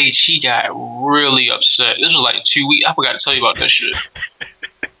someone that she got really upset. This was like 2 weeks. I forgot to tell you about that shit.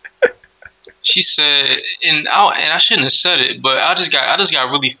 She said, and I shouldn't have said it, but I just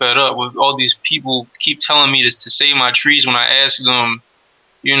got really fed up with all these people keep telling me to save my trees when I ask them,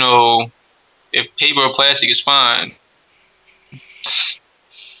 you know, if paper or plastic is fine.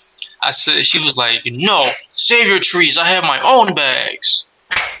 I said, she was like, no, save your trees. I have my own bags.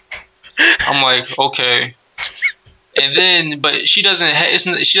 I'm like, okay. And then, but she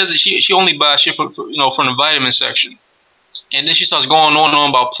only buys shit from the vitamin section. And then she starts going on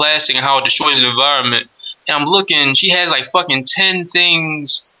about plastic and how it destroys the environment. And I'm looking, she has like fucking 10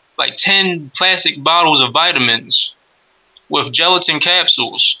 things, like 10 plastic bottles of vitamins with gelatin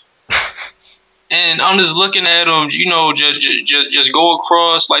capsules. And I'm just looking at them, you know, just go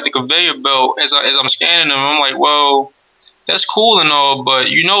across like the conveyor belt as I'm scanning them. I'm like, well, that's cool and all, but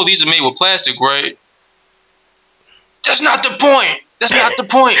you know these are made with plastic, right? That's not the point. That's not the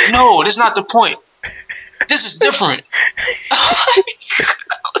point. No, that's not the point. This is different.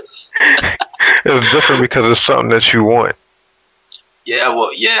 It's different because it's something that you want. Yeah,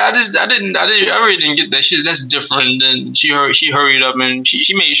 well, yeah. I really didn't get that shit. That's different. And then she hurried up and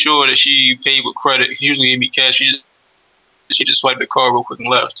she made sure that she paid with credit. She usually gave me cash. She just swiped the card real quick and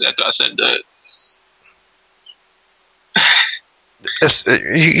left after I said that.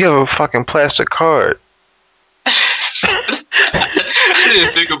 You have a fucking plastic card. I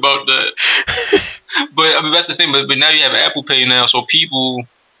didn't think about that. But I mean, that's the thing. But now you have Apple Pay now, so people,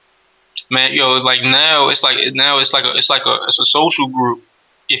 man, yo, like now it's a social group.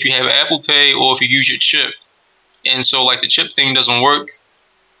 If you have Apple Pay or if you use your chip, and so like the chip thing doesn't work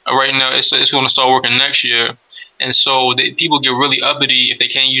right now. It's going to start working next year, and so people get really uppity if they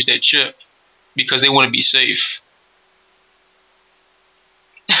can't use that chip because they want to be safe.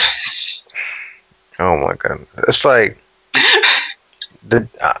 Oh my god! It's like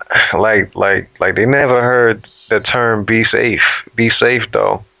like they never heard the term "be safe." Be safe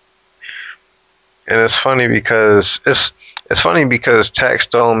though, and it's funny because Tax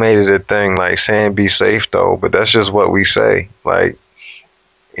Stone made it a thing, like saying "be safe" though. But that's just what we say. Like,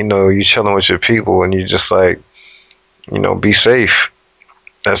 you know, you chilling with your people and you just like, you know, be safe.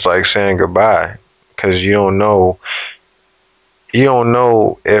 That's like saying goodbye because you don't know. You don't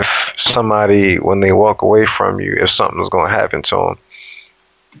know if somebody, when they walk away from you, if something's going to happen to them.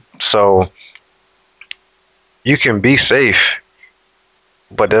 So you can be safe,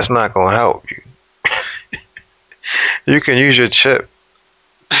 but that's not going to help you. You can use your chip,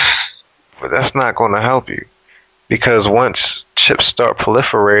 but that's not going to help you. Because once chips start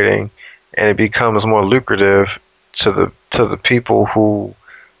proliferating and it becomes more lucrative to the people who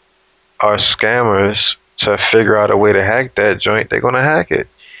are scammers to figure out a way to hack that joint, they're going to hack it.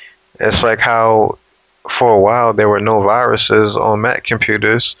 It's like how for a while there were no viruses on Mac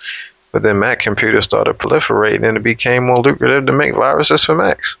computers But then Mac computers started proliferating, and it became more lucrative to make viruses for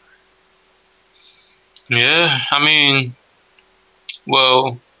Macs. Yeah, I mean,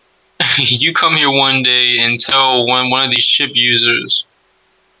 well, you come here one day and tell one of these chip users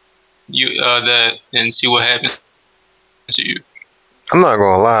that, and see what happens to you. I'm not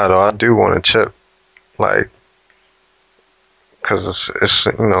gonna lie though, I do want a chip, like, because it's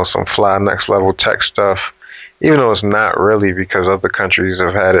some fly next level tech stuff. Even though it's not really, because other countries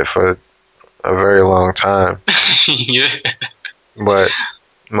have had it for a very long time. Yeah. But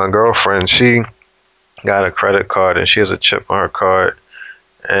my girlfriend, she got a credit card and she has a chip on her card.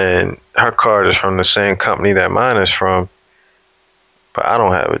 And her card is from the same company that mine is from. But I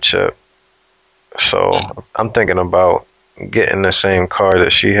don't have a chip. So I'm thinking about getting the same card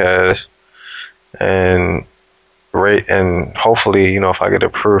that she has. And hopefully, if I get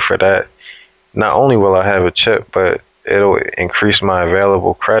approved for that, not only will I have a chip, but it'll increase my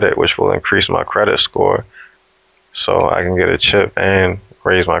available credit, which will increase my credit score. So I can get a chip and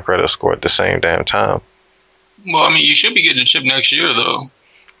raise my credit score at the same damn time. Well, I mean, you should be getting a chip next year, though.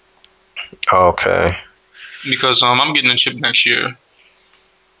 Okay. Because I'm getting a chip next year.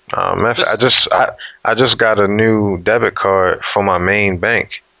 I just got a new debit card for my main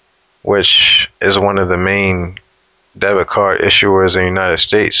bank, which is one of the main debit card issuers in the United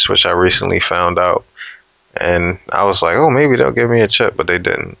States, which I recently found out. And I was like, oh, maybe they'll give me a chip, but they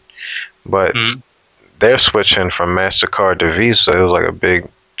didn't. But they're switching from MasterCard to Visa. It was like a big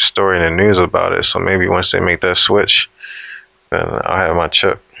story in the news about it. So maybe once they make that switch, then I'll have my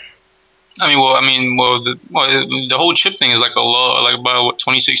chip. The whole chip thing is like a law, like by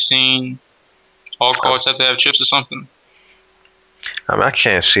 2016, all cards have to have chips or something. I mean, I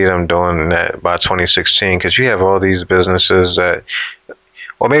can't see them doing that by 2016 because you have all these businesses that,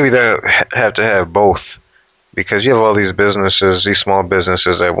 or maybe they have to have both, because you have all these businesses, these small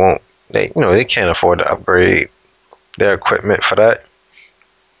businesses that they can't afford to upgrade their equipment for that.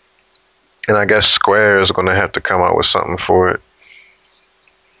 And I guess Square is going to have to come out with something for it.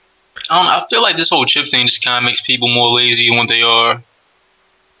 I feel like this whole chip thing just kind of makes people more lazy than what they are.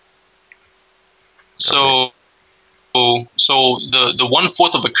 So the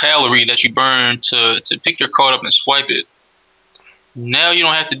 1/4 of a calorie that you burn to pick your card up and swipe it, now you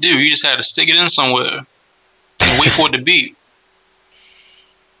don't have to do. You just have to stick it in somewhere and wait for it to beep.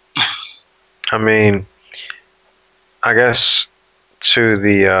 I mean, I guess to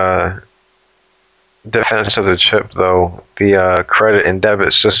the defense of the chip, though, the credit and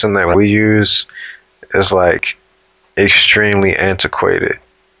debit system that we use is like extremely antiquated.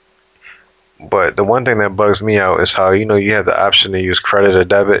 But the one thing that bugs me out is how, you have the option to use credit or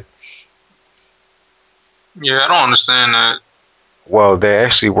debit. Yeah, I don't understand that. Well, they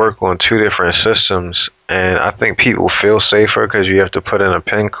actually work on two different systems, and I think people feel safer because you have to put in a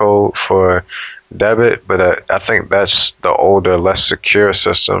PIN code for debit, but I think that's the older, less secure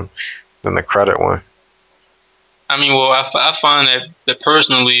system than the credit one. I mean, well, I find that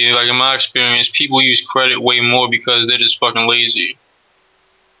personally, like in my experience, people use credit way more because they're just fucking lazy.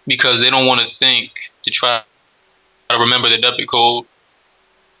 Because they don't want to think to try to remember the debit code.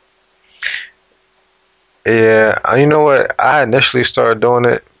 Yeah, you know what? I initially started doing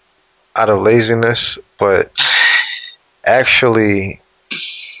it out of laziness, but actually,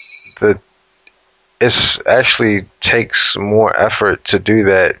 it actually takes more effort to do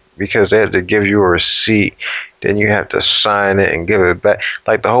that because they have to give you a receipt, then you have to sign it and give it back.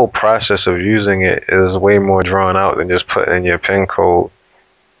 Like the whole process of using it is way more drawn out than just putting in your PIN code.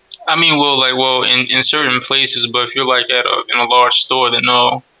 I mean, in certain places, but if you're like in a large store, then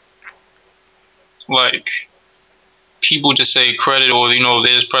no. Like, people just say credit, or they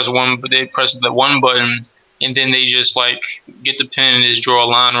just press the one button, and then they just like get the pen and just draw a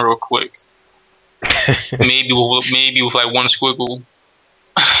line real quick. maybe with like one squiggle.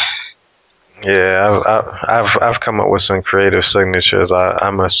 Yeah, I've come up with some creative signatures. I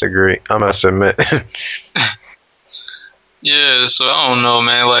must admit. Yeah, so I don't know,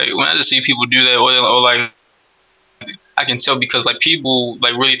 man. Like when I just see people do that, or like I can tell because like people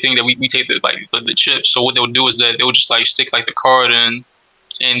like really think that we take the chips. So what they'll do is that they'll just like stick like the card in,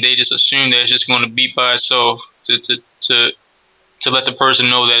 and they just assume that it's just going to beep by itself to let the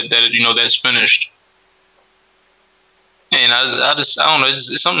person know that that's finished. And I don't know.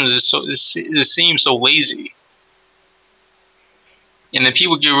 It's something it seems so lazy. And then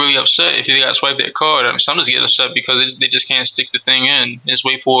people get really upset if they got swiped that card. I mean, some just get upset because they just can't stick the thing in and just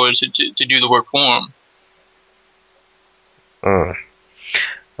wait for it to do the work for them. I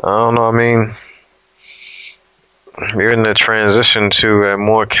don't know. I mean, we're in the transition to a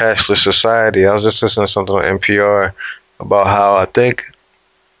more cashless society. I was just listening to something on NPR about how I think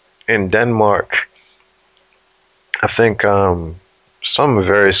in Denmark, I think some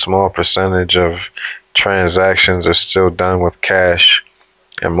very small percentage of transactions are still done with cash,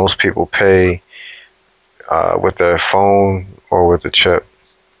 and most people pay with their phone or with a chip.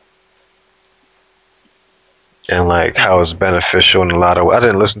 And like how it's beneficial in a lot of ways. I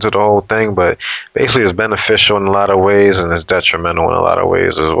didn't listen to the whole thing, but basically it's beneficial in a lot of ways and it's detrimental in a lot of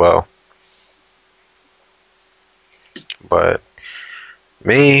ways as well. But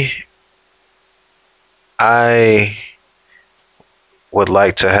me, I would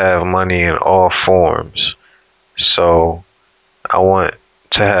like to have money in all forms. So I want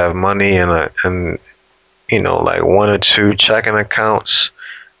to have money in like 1 or 2 checking accounts.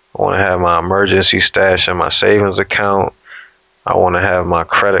 I want to have my emergency stash in my savings account. I want to have my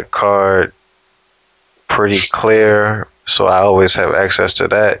credit card pretty clear, so I always have access to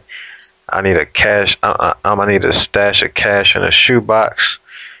that. I need I need a stash of cash in a shoebox,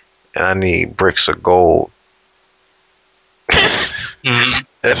 and I need bricks of gold. And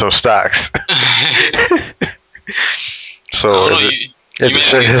some stocks. So you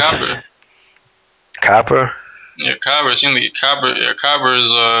made copper. Copper? Yeah, copper. It seems like copper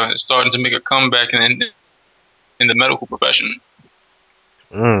is starting to make a comeback in the medical profession.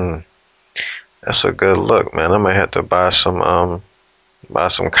 That's a good look, man. I might have to buy some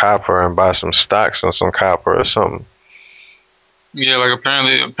copper and buy some stocks and some copper or something. Yeah, like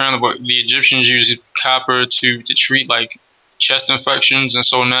apparently the Egyptians used copper to treat like chest infections, and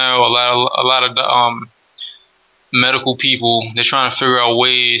so now a lot of the medical people, they're trying to figure out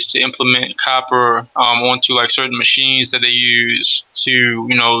ways to implement copper onto like certain machines that they use to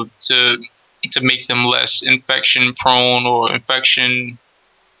make them less infection prone or infection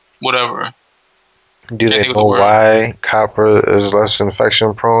whatever. Do they know why copper is less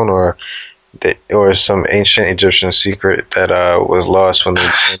infection prone, or some ancient Egyptian secret that was lost from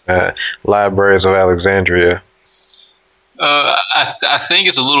the libraries of Alexandria? I think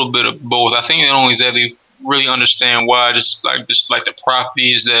it's a little bit of both. I think they don't exactly really understand why, just like the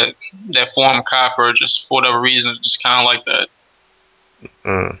properties that form copper, just for whatever reason, just kind of like that.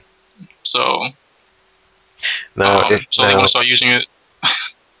 So they want to start using it.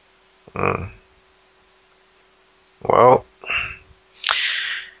 Well,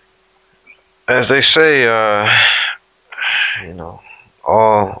 as they say,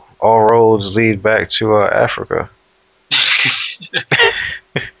 all roads lead back to Africa.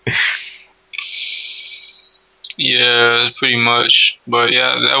 Yeah, pretty much. But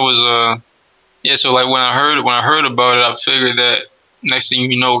yeah, that was so like when I heard about it, I figured that next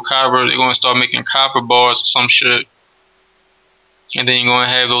thing you know, copper, they're gonna start making copper bars or some shit, and then you're gonna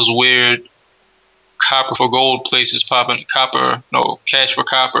have those weird copper for gold places popping, cash for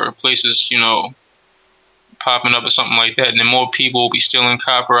copper places, popping up or something like that, and then more people will be stealing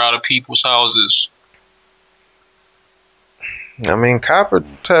copper out of people's houses. I mean, copper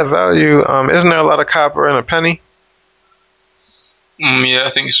has value. Isn't there a lot of copper in a penny? Yeah,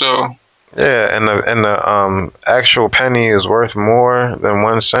 I think so. Yeah, and the actual penny is worth more than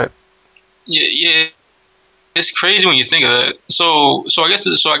 1 cent. Yeah, it's crazy when you think of that. So I guess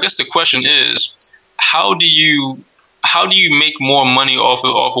the question is, how do you make more money off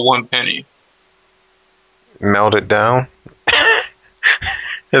of 1 penny? Melt it down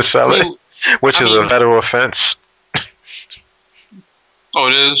and sell it, which is a federal offense. Oh,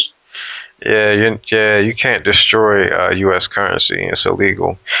 it is? Yeah, you can't destroy U.S. currency. It's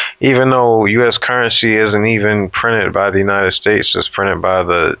illegal. Even though U.S. currency isn't even printed by the United States, it's printed by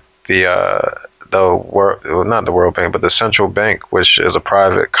the world, not the World Bank, but the Central Bank, which is a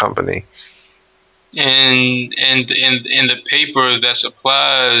private company. And the paper that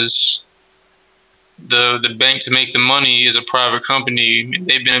supplies the bank to make the money is a private company.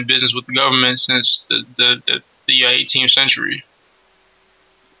 They've been in business with the government since the 18th century.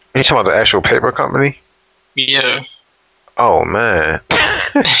 You talking about the actual paper company? Yeah. Oh man.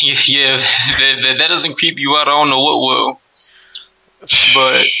 Yeah, that doesn't creep you out. I don't know what will.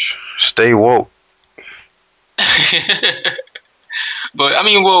 But stay woke. But I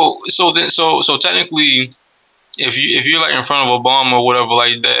mean, so technically, if you're like in front of Obama or whatever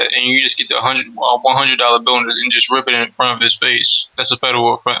like that, and you just get the $100 bill and just rip it in front of his face, that's a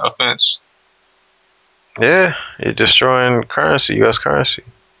federal offense. Yeah, you're destroying currency, U.S. currency.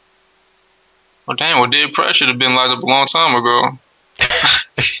 Well, damn, well, Dead Press should have been locked up a long time ago.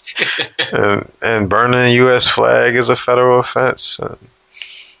 and burning the U.S. flag is a federal offense.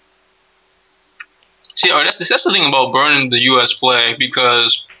 See, that's the thing about burning the U.S. flag,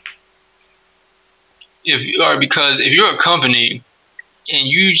 because if you're a company and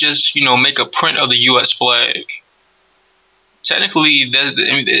you just make a print of the U.S. flag, technically,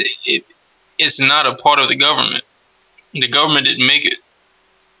 it's not a part of the government. The government didn't make it.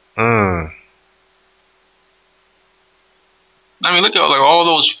 I mean, look at like all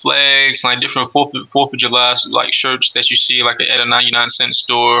those flags, like different Fourth of July like shirts that you see like at a 99-cent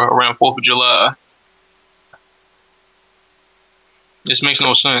store around 4th of July. This makes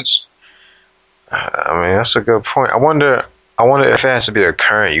no sense. I mean, that's a good point. I wonder if it has to be a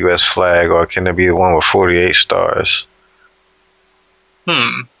current U.S. flag or can it be the one with 48 stars?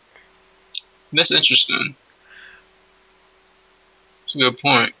 That's interesting. That's a good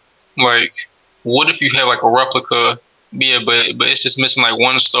point. Like, what if you have like a replica? Yeah, but it's just missing like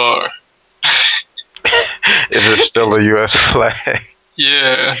 1 star. Is it still a U.S. flag?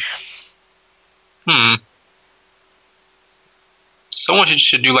 Yeah. Someone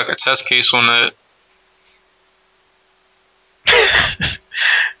should do like a test case on that.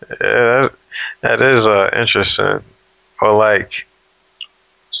 Yeah, that is interesting. Or like,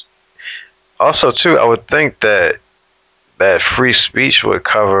 also too, I would think that free speech would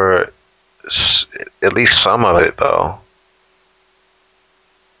cover at least some of it, though.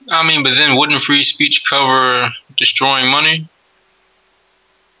 I mean, but then wouldn't free speech cover destroying money?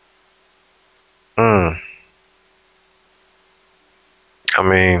 I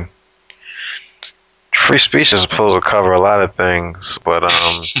mean, free speech is supposed to cover a lot of things, but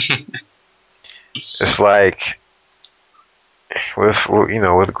it's like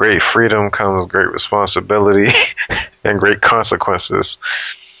with great freedom comes great responsibility and great consequences.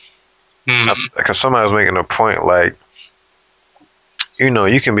 Because somebody was making a point like,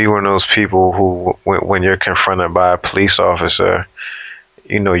 you can be one of those people who, when you're confronted by a police officer,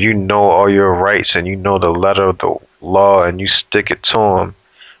 you know all your rights and you know the letter of the law and you stick it to them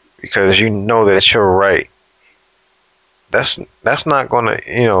because you know that you're right. That's not gonna,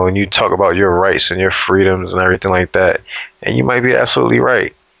 when you talk about your rights and your freedoms and everything like that, and you might be absolutely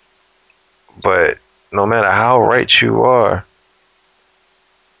right. But no matter how right you are,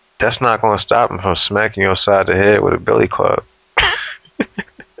 that's not gonna stop them from smacking you upside the head with a billy club.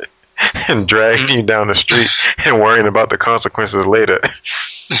 And dragging you down the street and worrying about the consequences later.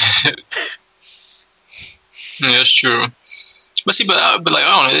 Yeah, that's true. But see, but like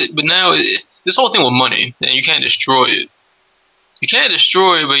I don't know. But now this whole thing with money, and you can't destroy it. You can't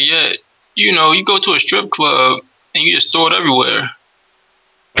destroy it, but yet you go to a strip club and you just throw it everywhere.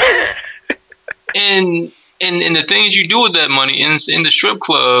 and the things you do with that money in the strip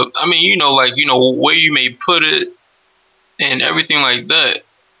club, I mean, where you may put it and everything like that.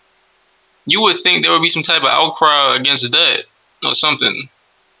 You would think there would be some type of outcry against that or something.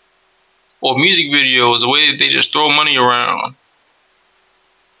 Or music videos, the way that they just throw money around.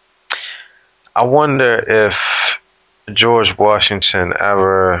 I wonder if George Washington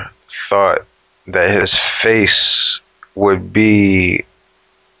ever thought that his face would be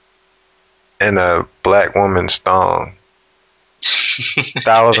in a black woman's thong.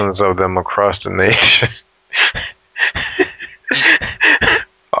 Thousands of them across the nation.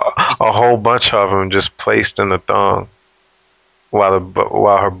 A whole bunch of them just placed in the thong while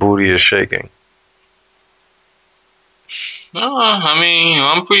her booty is shaking. I mean,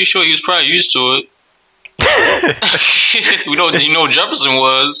 I'm pretty sure he was probably used to it. You know Jefferson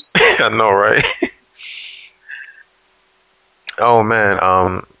was. I know, right? Oh man,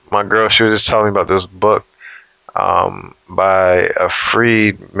 my girl, she was just telling me about this book by a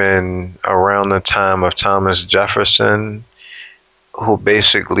freedman around the time of Thomas Jefferson, who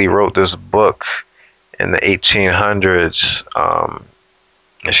basically wrote this book in the 1800s.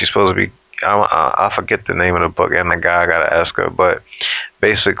 And she's supposed to be, I forget the name of the book and the guy, I gotta ask her, but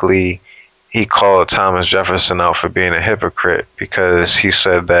basically he called Thomas Jefferson out for being a hypocrite because he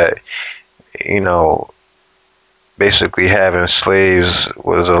said that, basically having slaves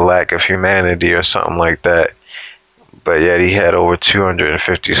was a lack of humanity or something like that. But yet he had over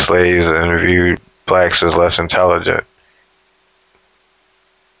 250 slaves and viewed blacks as less intelligent.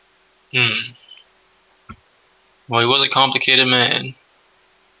 Well, he was a complicated man.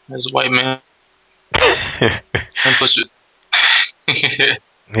 As a white man. Implicit.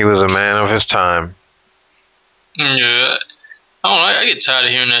 He was a man of his time. Yeah. I don't know, I get tired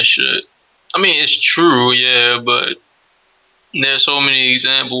of hearing that shit. I mean, it's true, yeah, but there's so many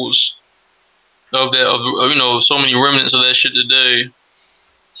examples of that, so many remnants of that shit today.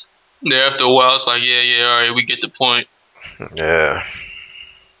 There after a while, it's like, yeah, alright, we get the point. Yeah.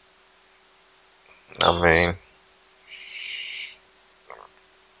 I mean,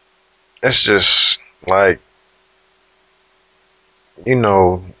 it's just like, he's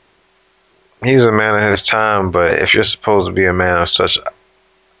a man of his time, but if you're supposed to be a man of such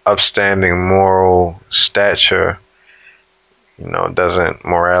upstanding moral stature, doesn't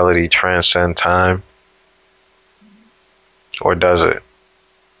morality transcend time? Or does it?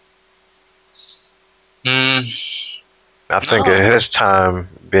 I think at his time,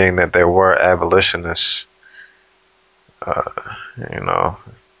 being that there were abolitionists, I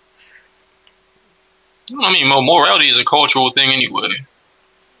mean, morality is a cultural thing anyway.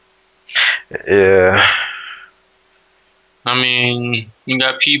 Yeah. I mean, you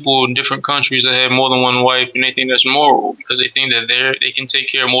got people in different countries that have more than one wife, and they think that's moral because they think that they can take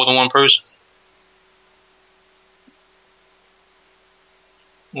care of more than one person.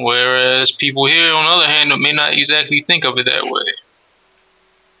 Whereas people here, on the other hand, may not exactly think of it that way.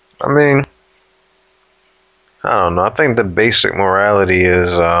 I mean, I don't know. I think the basic morality is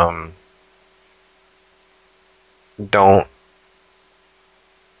don't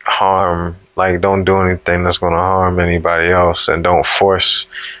harm, don't do anything that's going to harm anybody else, and don't force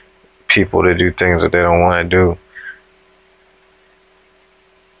people to do things that they don't want to do.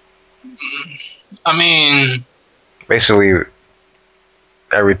 I mean, basically,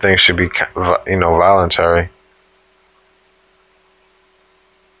 everything should be, voluntary.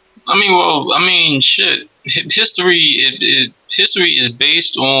 Shit. History is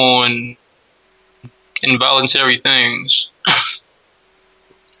based on involuntary things.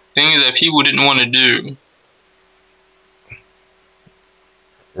 Things that people didn't want to do.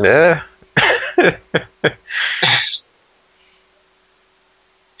 Yeah.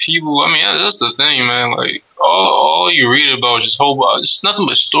 People, that's the thing, man. Like, all you read about is just nothing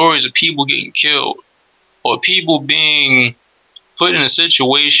but stories of people getting killed. Or people being put in a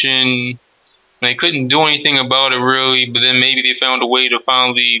situation they couldn't do anything about it really, but then maybe they found a way to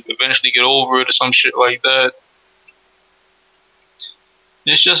finally eventually get over it or some shit like that.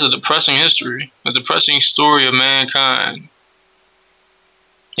 It's just a depressing history, a depressing story of mankind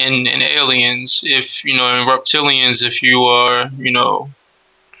and aliens. And reptilians, if you are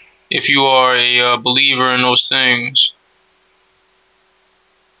a believer in those things.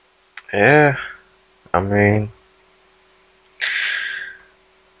 Yeah, I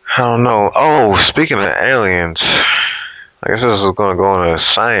don't know. Oh, speaking of aliens, I guess this is going to go on a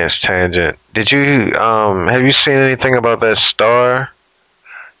science tangent. Did you have you seen anything about that star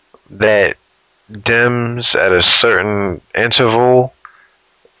that dims at a certain interval,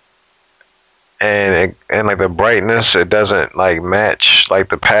 and the brightness, it doesn't match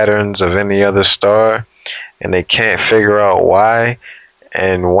the patterns of any other star, and they can't figure out why?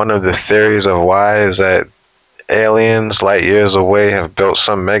 And one of the theories of why is that aliens light years away have built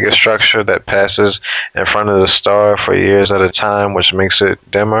some mega structure that passes in front of the star for years at a time, which makes it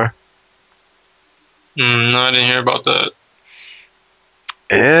dimmer. No, I didn't hear about that.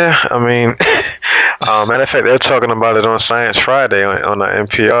 Yeah, matter of fact, they're talking about it on Science Friday on the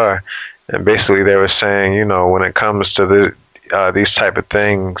NPR, and basically they were saying, when it comes to these type of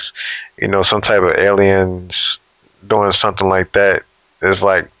things, some type of aliens doing something like that is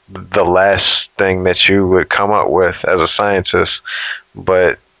the last thing that you would come up with as a scientist,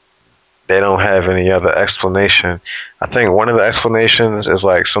 but they don't have any other explanation. I think one of the explanations is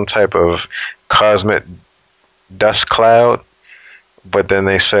some type of cosmic dust cloud, but then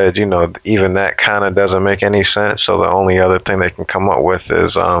they said, even that kind of doesn't make any sense, so the only other thing they can come up with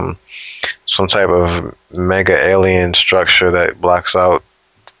is some type of mega alien structure that blocks out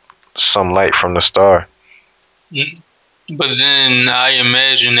some light from the star. But then I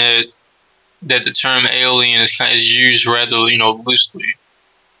imagine that the term alien is used rather, loosely.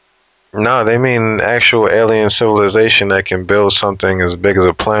 No, they mean actual alien civilization that can build something as big as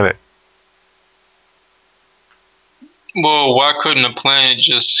a planet. Well, why couldn't a planet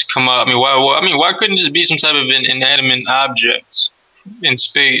just come out? Why couldn't it just be some type of an inanimate object in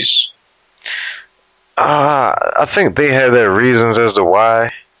space? I think they had their reasons as to why.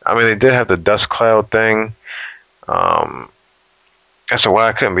 They did have the dust cloud thing. As to why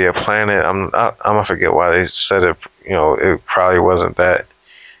it couldn't be a planet, I'm gonna forget why they said it. It probably wasn't that,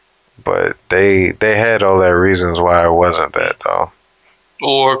 but they had all their reasons why it wasn't that though.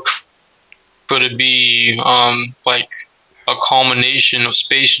 Or could it be a culmination of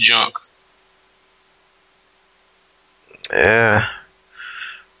space junk? Yeah.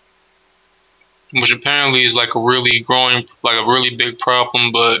 Which apparently is a really big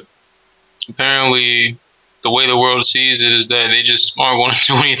problem, but apparently the way the world sees it is that they just aren't going to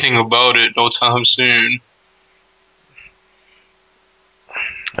do anything about it no time soon.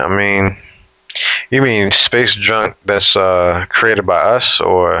 You mean space junk that's created by us,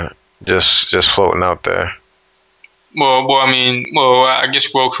 or just floating out there? I guess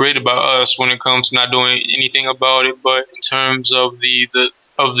created by us when it comes to not doing anything about it, but in terms of the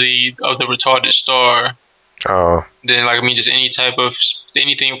retarded star. Oh. Than like just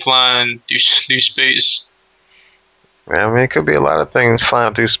anything flying through space. I mean, it could be a lot of things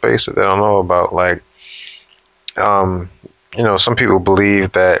flying through space that they don't know about. Like, some people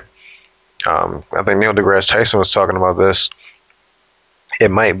believe that. I think Neil deGrasse Tyson was talking about this.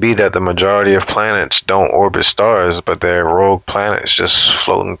 It might be that the majority of planets don't orbit stars, but they're rogue planets just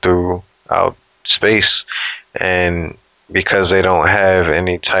floating throughout space, and because they don't have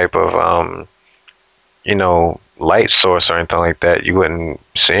any type of light source or anything like that, you wouldn't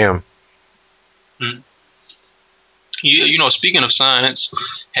see them. Speaking of science,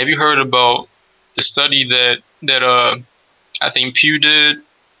 have you heard about the study that I think Pew did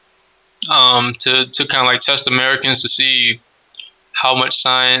to kind of like test Americans to see how much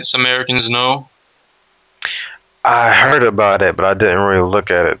science Americans know? I heard about it, but I didn't really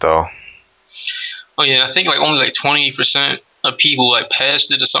look at it though. Oh yeah, I think like only like 20% of people like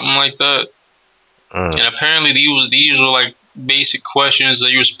passed it or something like that. And apparently these were like basic questions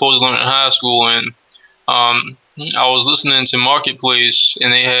that you were supposed to learn in high school. And I was listening to Marketplace,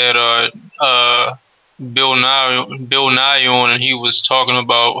 and they had Bill Nye on, and he was talking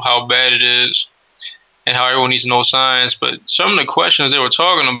about how bad it is and how everyone needs to know science. But some of the questions they were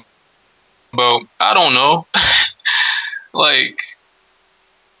talking about, I don't know. Like,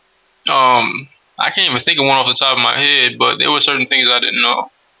 I can't even think of one off the top of my head, but there were certain things I didn't know.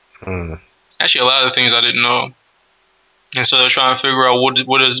 Actually, a lot of things I didn't know. And so they're trying to figure out what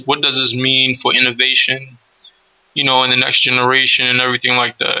does this mean for innovation, in the next generation and everything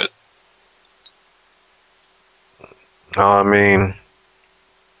like that. I mean,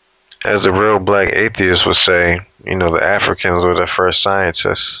 as a real black atheist would say, the Africans were the first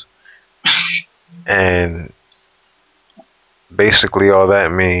scientists. And basically all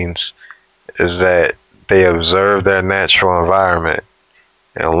that means is that they observed their natural environment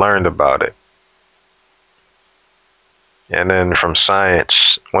and learned about it. And then from science,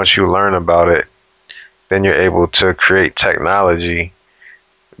 once you learn about it, then you're able to create technology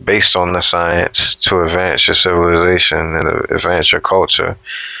based on the science to advance your civilization and advance your culture.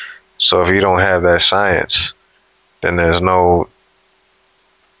 So if you don't have that science, then there's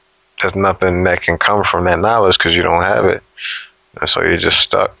nothing that can come from that knowledge because you don't have it. And so you're just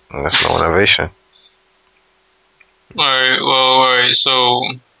stuck, and there's no innovation. All right. So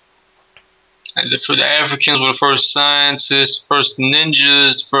for the Africans were the first scientists, first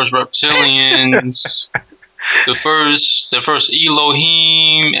ninjas, first reptilians, the first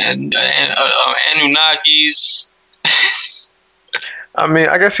Elohim and Anunnakis. I mean,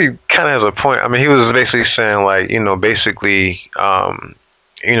 I guess he kind of has a point. I mean, he was basically saying like,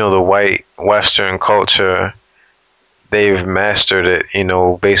 the white Western culture, they've mastered it.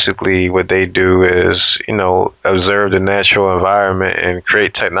 Basically what they do is, observe the natural environment and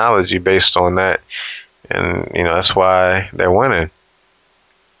create technology based on that. And, that's why they're winning.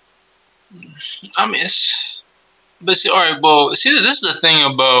 I mean, but see, all right, well, see, this is the thing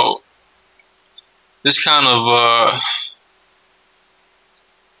about this kind of,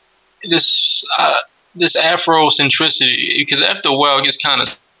 this Afrocentricity, because after a while it gets kind of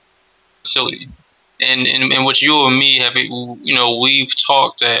silly. And what you and me have, we've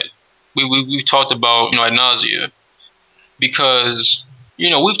talked about, ad nauseum, because,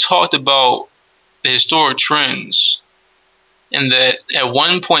 we've talked about the historic trends, and that at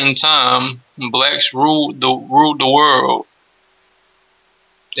one point in time, blacks ruled the world,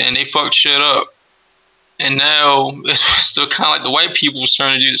 and they fucked shit up, and now it's still kind of like the white people's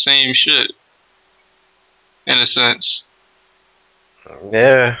turn to do the same shit, in a sense.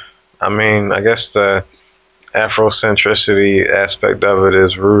 Yeah. I mean, I guess the Afrocentricity aspect of it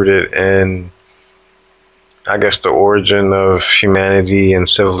is rooted in, I guess, the origin of humanity and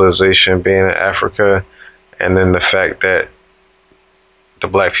civilization being in Africa, and then the fact that the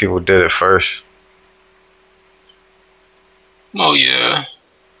black people did it first. Oh yeah,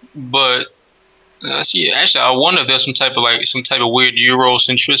 but see, actually, I wonder if there's some type of weird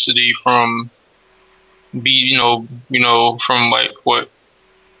Eurocentricity from, from like what,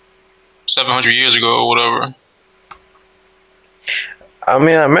 700 years ago or whatever. I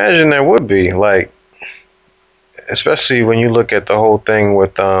mean, I imagine there would be, like, especially when you look at the whole thing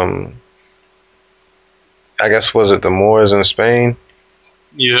with, I guess, was it the Moors in Spain?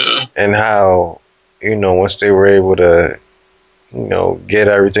 Yeah. And how, once they were able to, get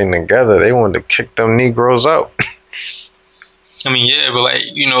everything together, they wanted to kick them Negroes out. I mean, yeah, but like,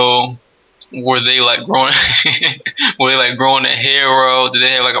 were they like growing their hair out? Did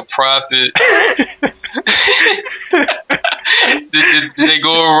they have like a prophet? did did they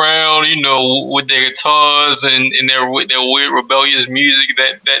go around, with their guitars and their weird rebellious music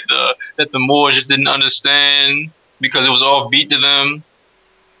that the Moors just didn't understand because it was offbeat to them?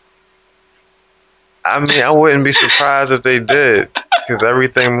 I mean, I wouldn't be surprised if they did, because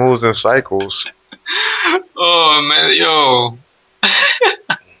everything moves in cycles. Oh man, yo.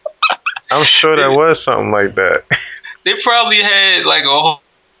 I'm sure there was something like that. They probably had like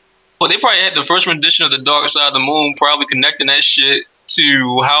they probably had the first rendition of the Dark Side of the Moon, probably connecting that shit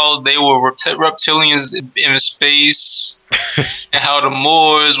to how they were reptilians in space, and how the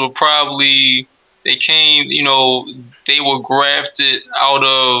Moors were probably, they came, they were grafted out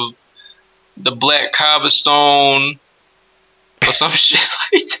of the Black Cobblestone or some shit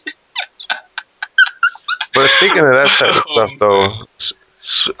like that. But speaking of that type of stuff, though,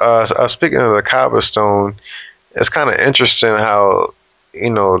 speaking of the Cobblestone, it's kind of interesting how,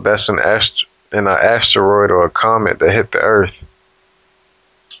 that's an asteroid or a comet that hit the Earth.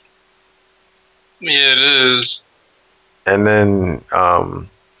 Yeah, it is. And then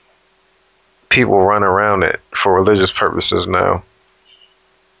people run around it for religious purposes now.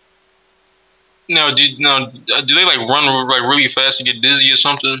 No, do they like run like really fast and get dizzy or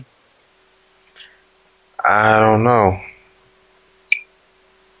something? I don't know.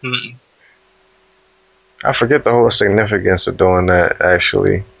 I forget the whole significance of doing that,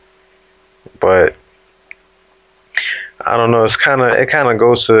 actually. But I don't know. It kind of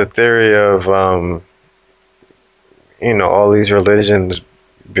goes to the theory of all these religions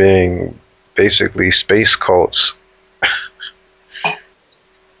being basically space cults.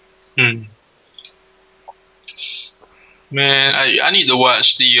 Man, I need to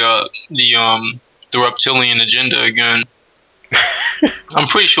watch the Reptilian Agenda again. I'm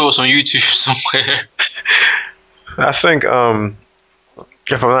pretty sure it's on YouTube somewhere. I think, if I'm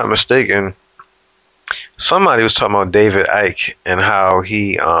not mistaken, somebody was talking about David Icke and how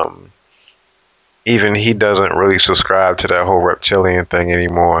he doesn't really subscribe to that whole reptilian thing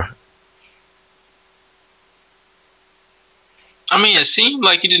anymore. I mean, it seemed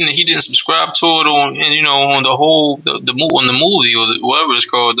like he didn't subscribe to it on the whole on the movie or whatever it's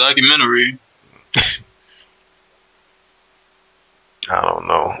called, documentary. I don't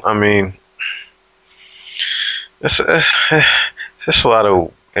know. I mean, it's just a lot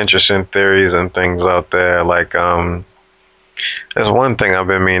of interesting theories and things out there. Like, there's one thing I've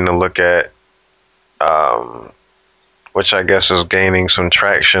been meaning to look at, which I guess is gaining some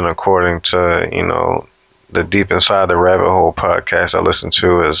traction according to, the Deep Inside the Rabbit Hole podcast I listen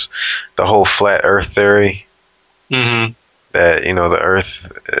to, is the whole flat Earth theory. Mm-hmm. That, the Earth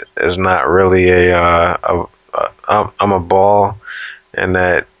is not really I'm a ball, and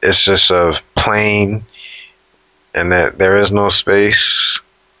that it's just a plane, and that there is no space.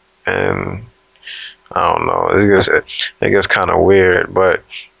 And I don't know, it gets kind of weird. But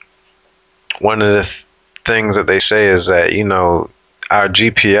one of the things that they say is that, our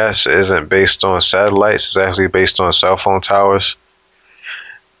GPS isn't based on satellites, it's actually based on cell phone towers.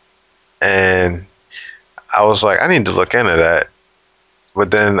 And I was like, I need to look into that.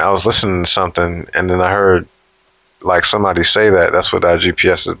 But then I was listening to something, and then I heard like somebody say that that's what our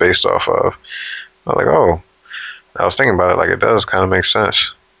GPS is based off of. I was like, oh. I was thinking about it, like, it does kind of make sense.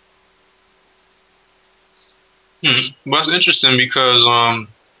 Well, that's interesting because I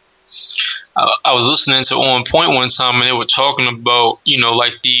was listening to On Point one time, and they were talking about,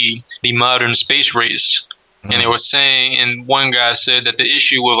 like the modern space race. And they were saying, and one guy said that the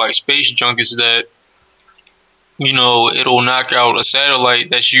issue with like space junk is that, it'll knock out a satellite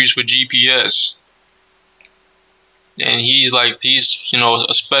that's used for GPS. And he's a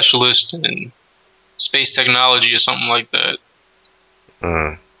specialist in space technology or something like that.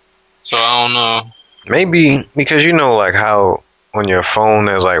 So I don't know. Maybe because like how on your phone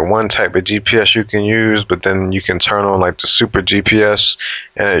there's like one type of GPS you can use, but then you can turn on like the super GPS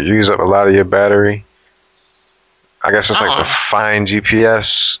and it uses up a lot of your battery. I guess it's like the fine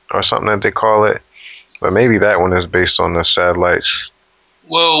GPS or something that they call it. But maybe that one is based on the satellites.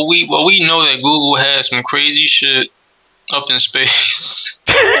 Well, we know that Google has some crazy shit up in space.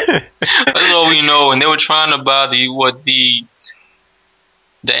 That's all we know. And they were trying to buy the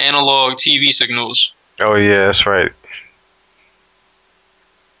analog TV signals. Oh yeah, that's right.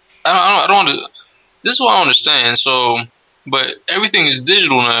 I don't. This is what I understand. So, but everything is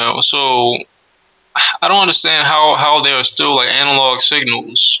digital now. So, I don't understand how there are still like analog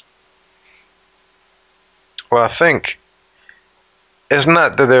signals. Well, I think it's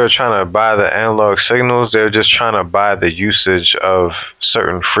not that they were trying to buy the analog signals. They were just trying to buy the usage of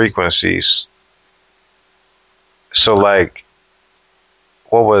certain frequencies. So, like,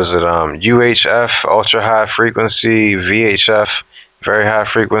 what was it? UHF, ultra high frequency, VHF, very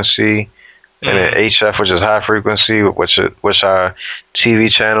high frequency, and then HF, which is high frequency, which our TV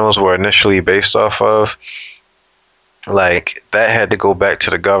channels were initially based off of. Like, that had to go back to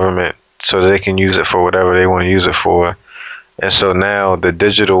the government so they can use it for whatever they want to use it for. And so now the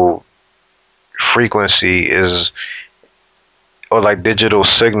digital frequency is, or like digital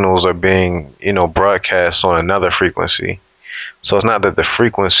signals are being, broadcast on another frequency. So it's not that the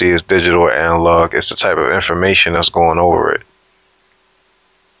frequency is digital or analog, it's the type of information that's going over it.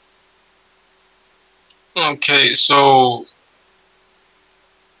 Okay, so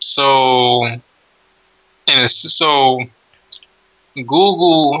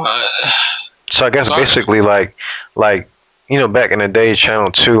Google. So I guess basically like back in the day,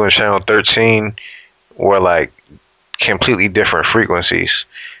 Channel 2 and Channel 13 were like completely different frequencies,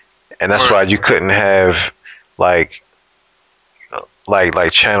 and that's why you couldn't have like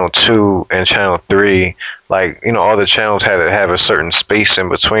Channel 2 and Channel 3. Like, all the channels had to have a certain space in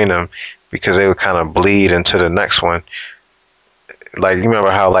between them because they would kind of bleed into the next one. Like, you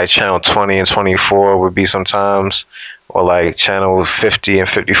remember how like Channel 20 and 24 would be sometimes, or like Channel 50 and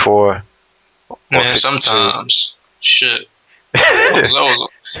 54. Man, sometimes. Shit. That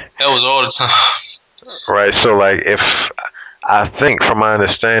was all the time. Right. So like, I think from my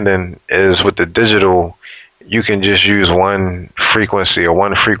understanding is with the digital, you can just use one frequency or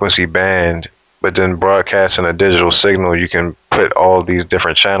one frequency band, but then broadcasting a digital signal, you can put all these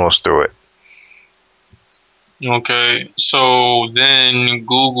different channels through it. Okay, so then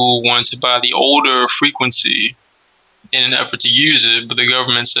Google wanted to buy the older frequency in an effort to use it, but the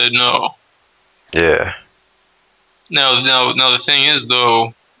government said no. Yeah. Now the thing is,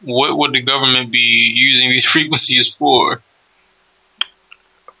 though, what would the government be using these frequencies for?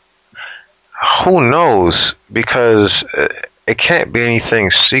 Who knows? Because it can't be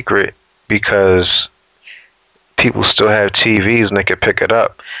anything secret, because people still have TVs and they can pick it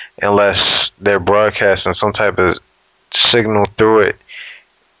up, unless they're broadcasting some type of signal through it,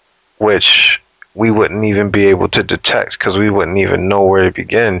 which we wouldn't even be able to detect because we wouldn't even know where to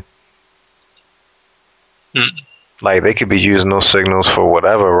begin. Like, they could be using those signals for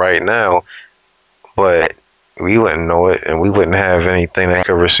whatever right now, but we wouldn't know it, and we wouldn't have anything that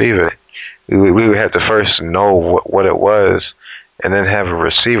could receive it. We would have to first know what it was, and then have a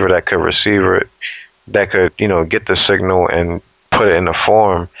receiver that could receive it, that could, get the signal and put it in a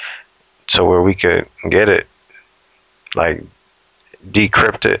form so where we could get it, like,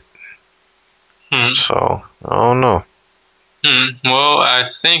 decrypt it. So, I don't know. Well, I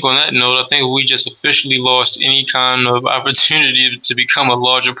think on that note, I think we just officially lost any kind of opportunity to become a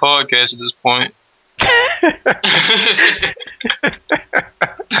larger podcast at this point.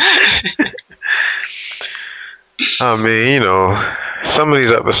 I mean, some of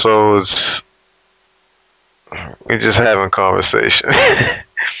these episodes, we're just having conversation.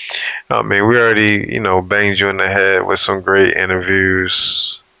 I mean, we already, banged you in the head with some great interviews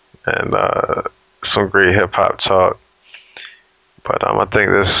and some great hip-hop talk. But I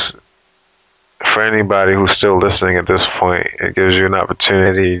think this, for anybody who's still listening at this point, it gives you an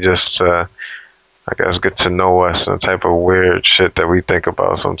opportunity just to, I guess, get to know us and the type of weird shit that we think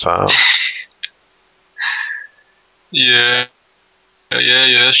about sometimes. Yeah,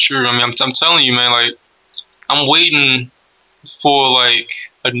 that's true. I mean, I'm telling you, man, like, I'm waiting for like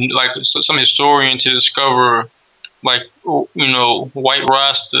some historian to discover, like, white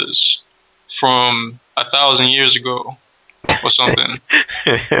Rastas from 1,000 years ago or something.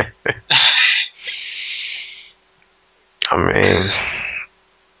 I mean,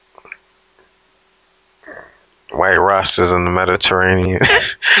 white Rastas in the Mediterranean.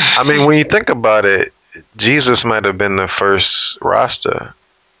 I mean, when you think about it, Jesus might have been the first Rasta.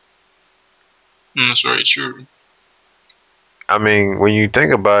 That's very true. I mean, when you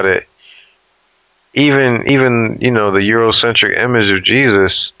think about it, even the Eurocentric image of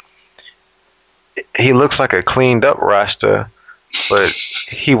Jesus, he looks like a cleaned up Rasta, but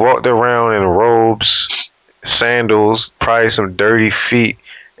he walked around in robes, sandals, probably some dirty feet,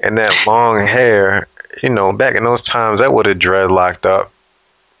 and that long hair. Back in those times, that would have dreadlocked up.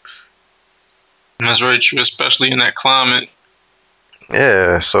 That's very true, especially in that climate.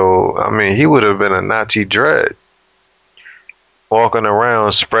 Yeah, so, I mean, he would have been a Nazi dread, walking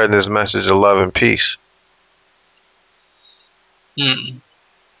around spreading his message of love and peace.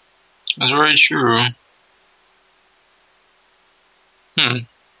 That's very true.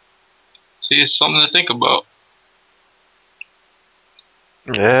 See, it's something to think about.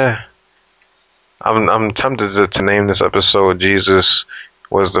 Yeah. I'm tempted to name this episode Jesus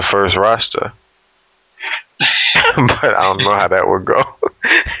Was the First Rasta. But I don't know how that would go.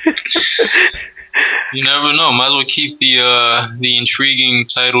 You never know. Might as well keep the intriguing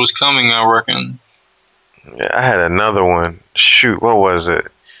titles coming, I reckon. Yeah, I had another one. Shoot, what was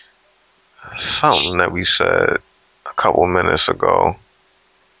it? Something that we said a couple minutes ago.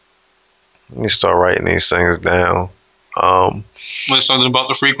 Let me start writing these things down. Was something about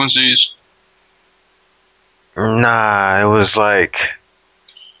the frequencies? Nah, it was like,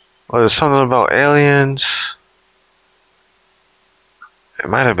 was it something about aliens? It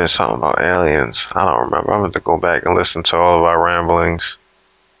might have been something about aliens. I don't remember. I'm going to go back and listen to all of our ramblings.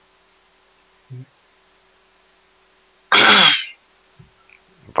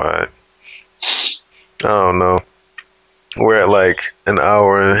 But I don't know. We're at like an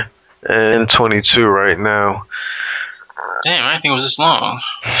hour and 22 right now. Damn, I didn't think it was this long.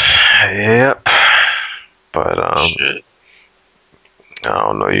 Yep. But shit. I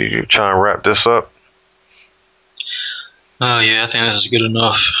don't know. You trying to wrap this up? Oh yeah, I think this is good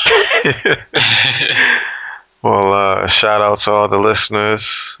enough. Well, shout out to all the listeners.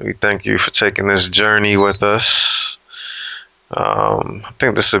 We thank you for taking this journey with us. I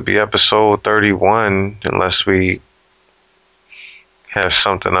think this would be episode 31, unless we have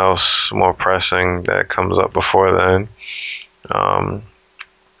something else more pressing that comes up before then.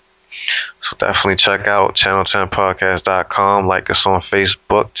 So definitely check out channel10podcast.com. Like us on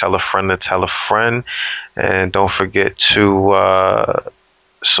Facebook. Tell a friend to tell a friend. And don't forget to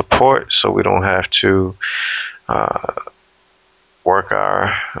support so we don't have to work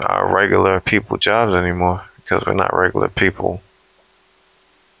our regular people jobs anymore, because we're not regular people.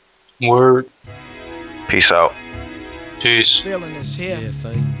 Word. Peace out. Peace. Feeling this here. Yeah,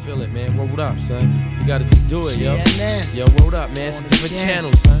 son, you feel it, man. Word up, son. You gotta just do it, yo. Yo, word up, man. It's a different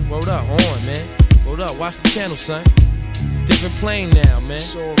channel, son. Word up, on, man. Word up, watch the channel, son. Different plane now, man.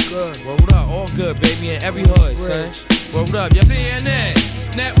 It's all good. Word up, all good, baby, in every hood, son. Word up, yo. CNN,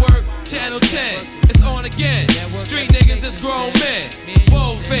 Network, Channel 10. It's on again. Street niggas, that's grown men.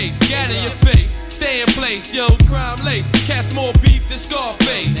 Bold face, gat in your face. Stay in place, yo, crime lace. Cast more beef than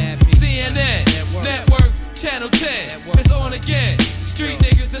Scarface. CNN, Network, Channel 10. It's on again. Street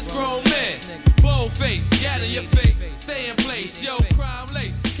niggas, that's grown men. Bold face, gat in your face. Stay in place, yo, crime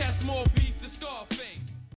lace. Cast more beef than Scarface.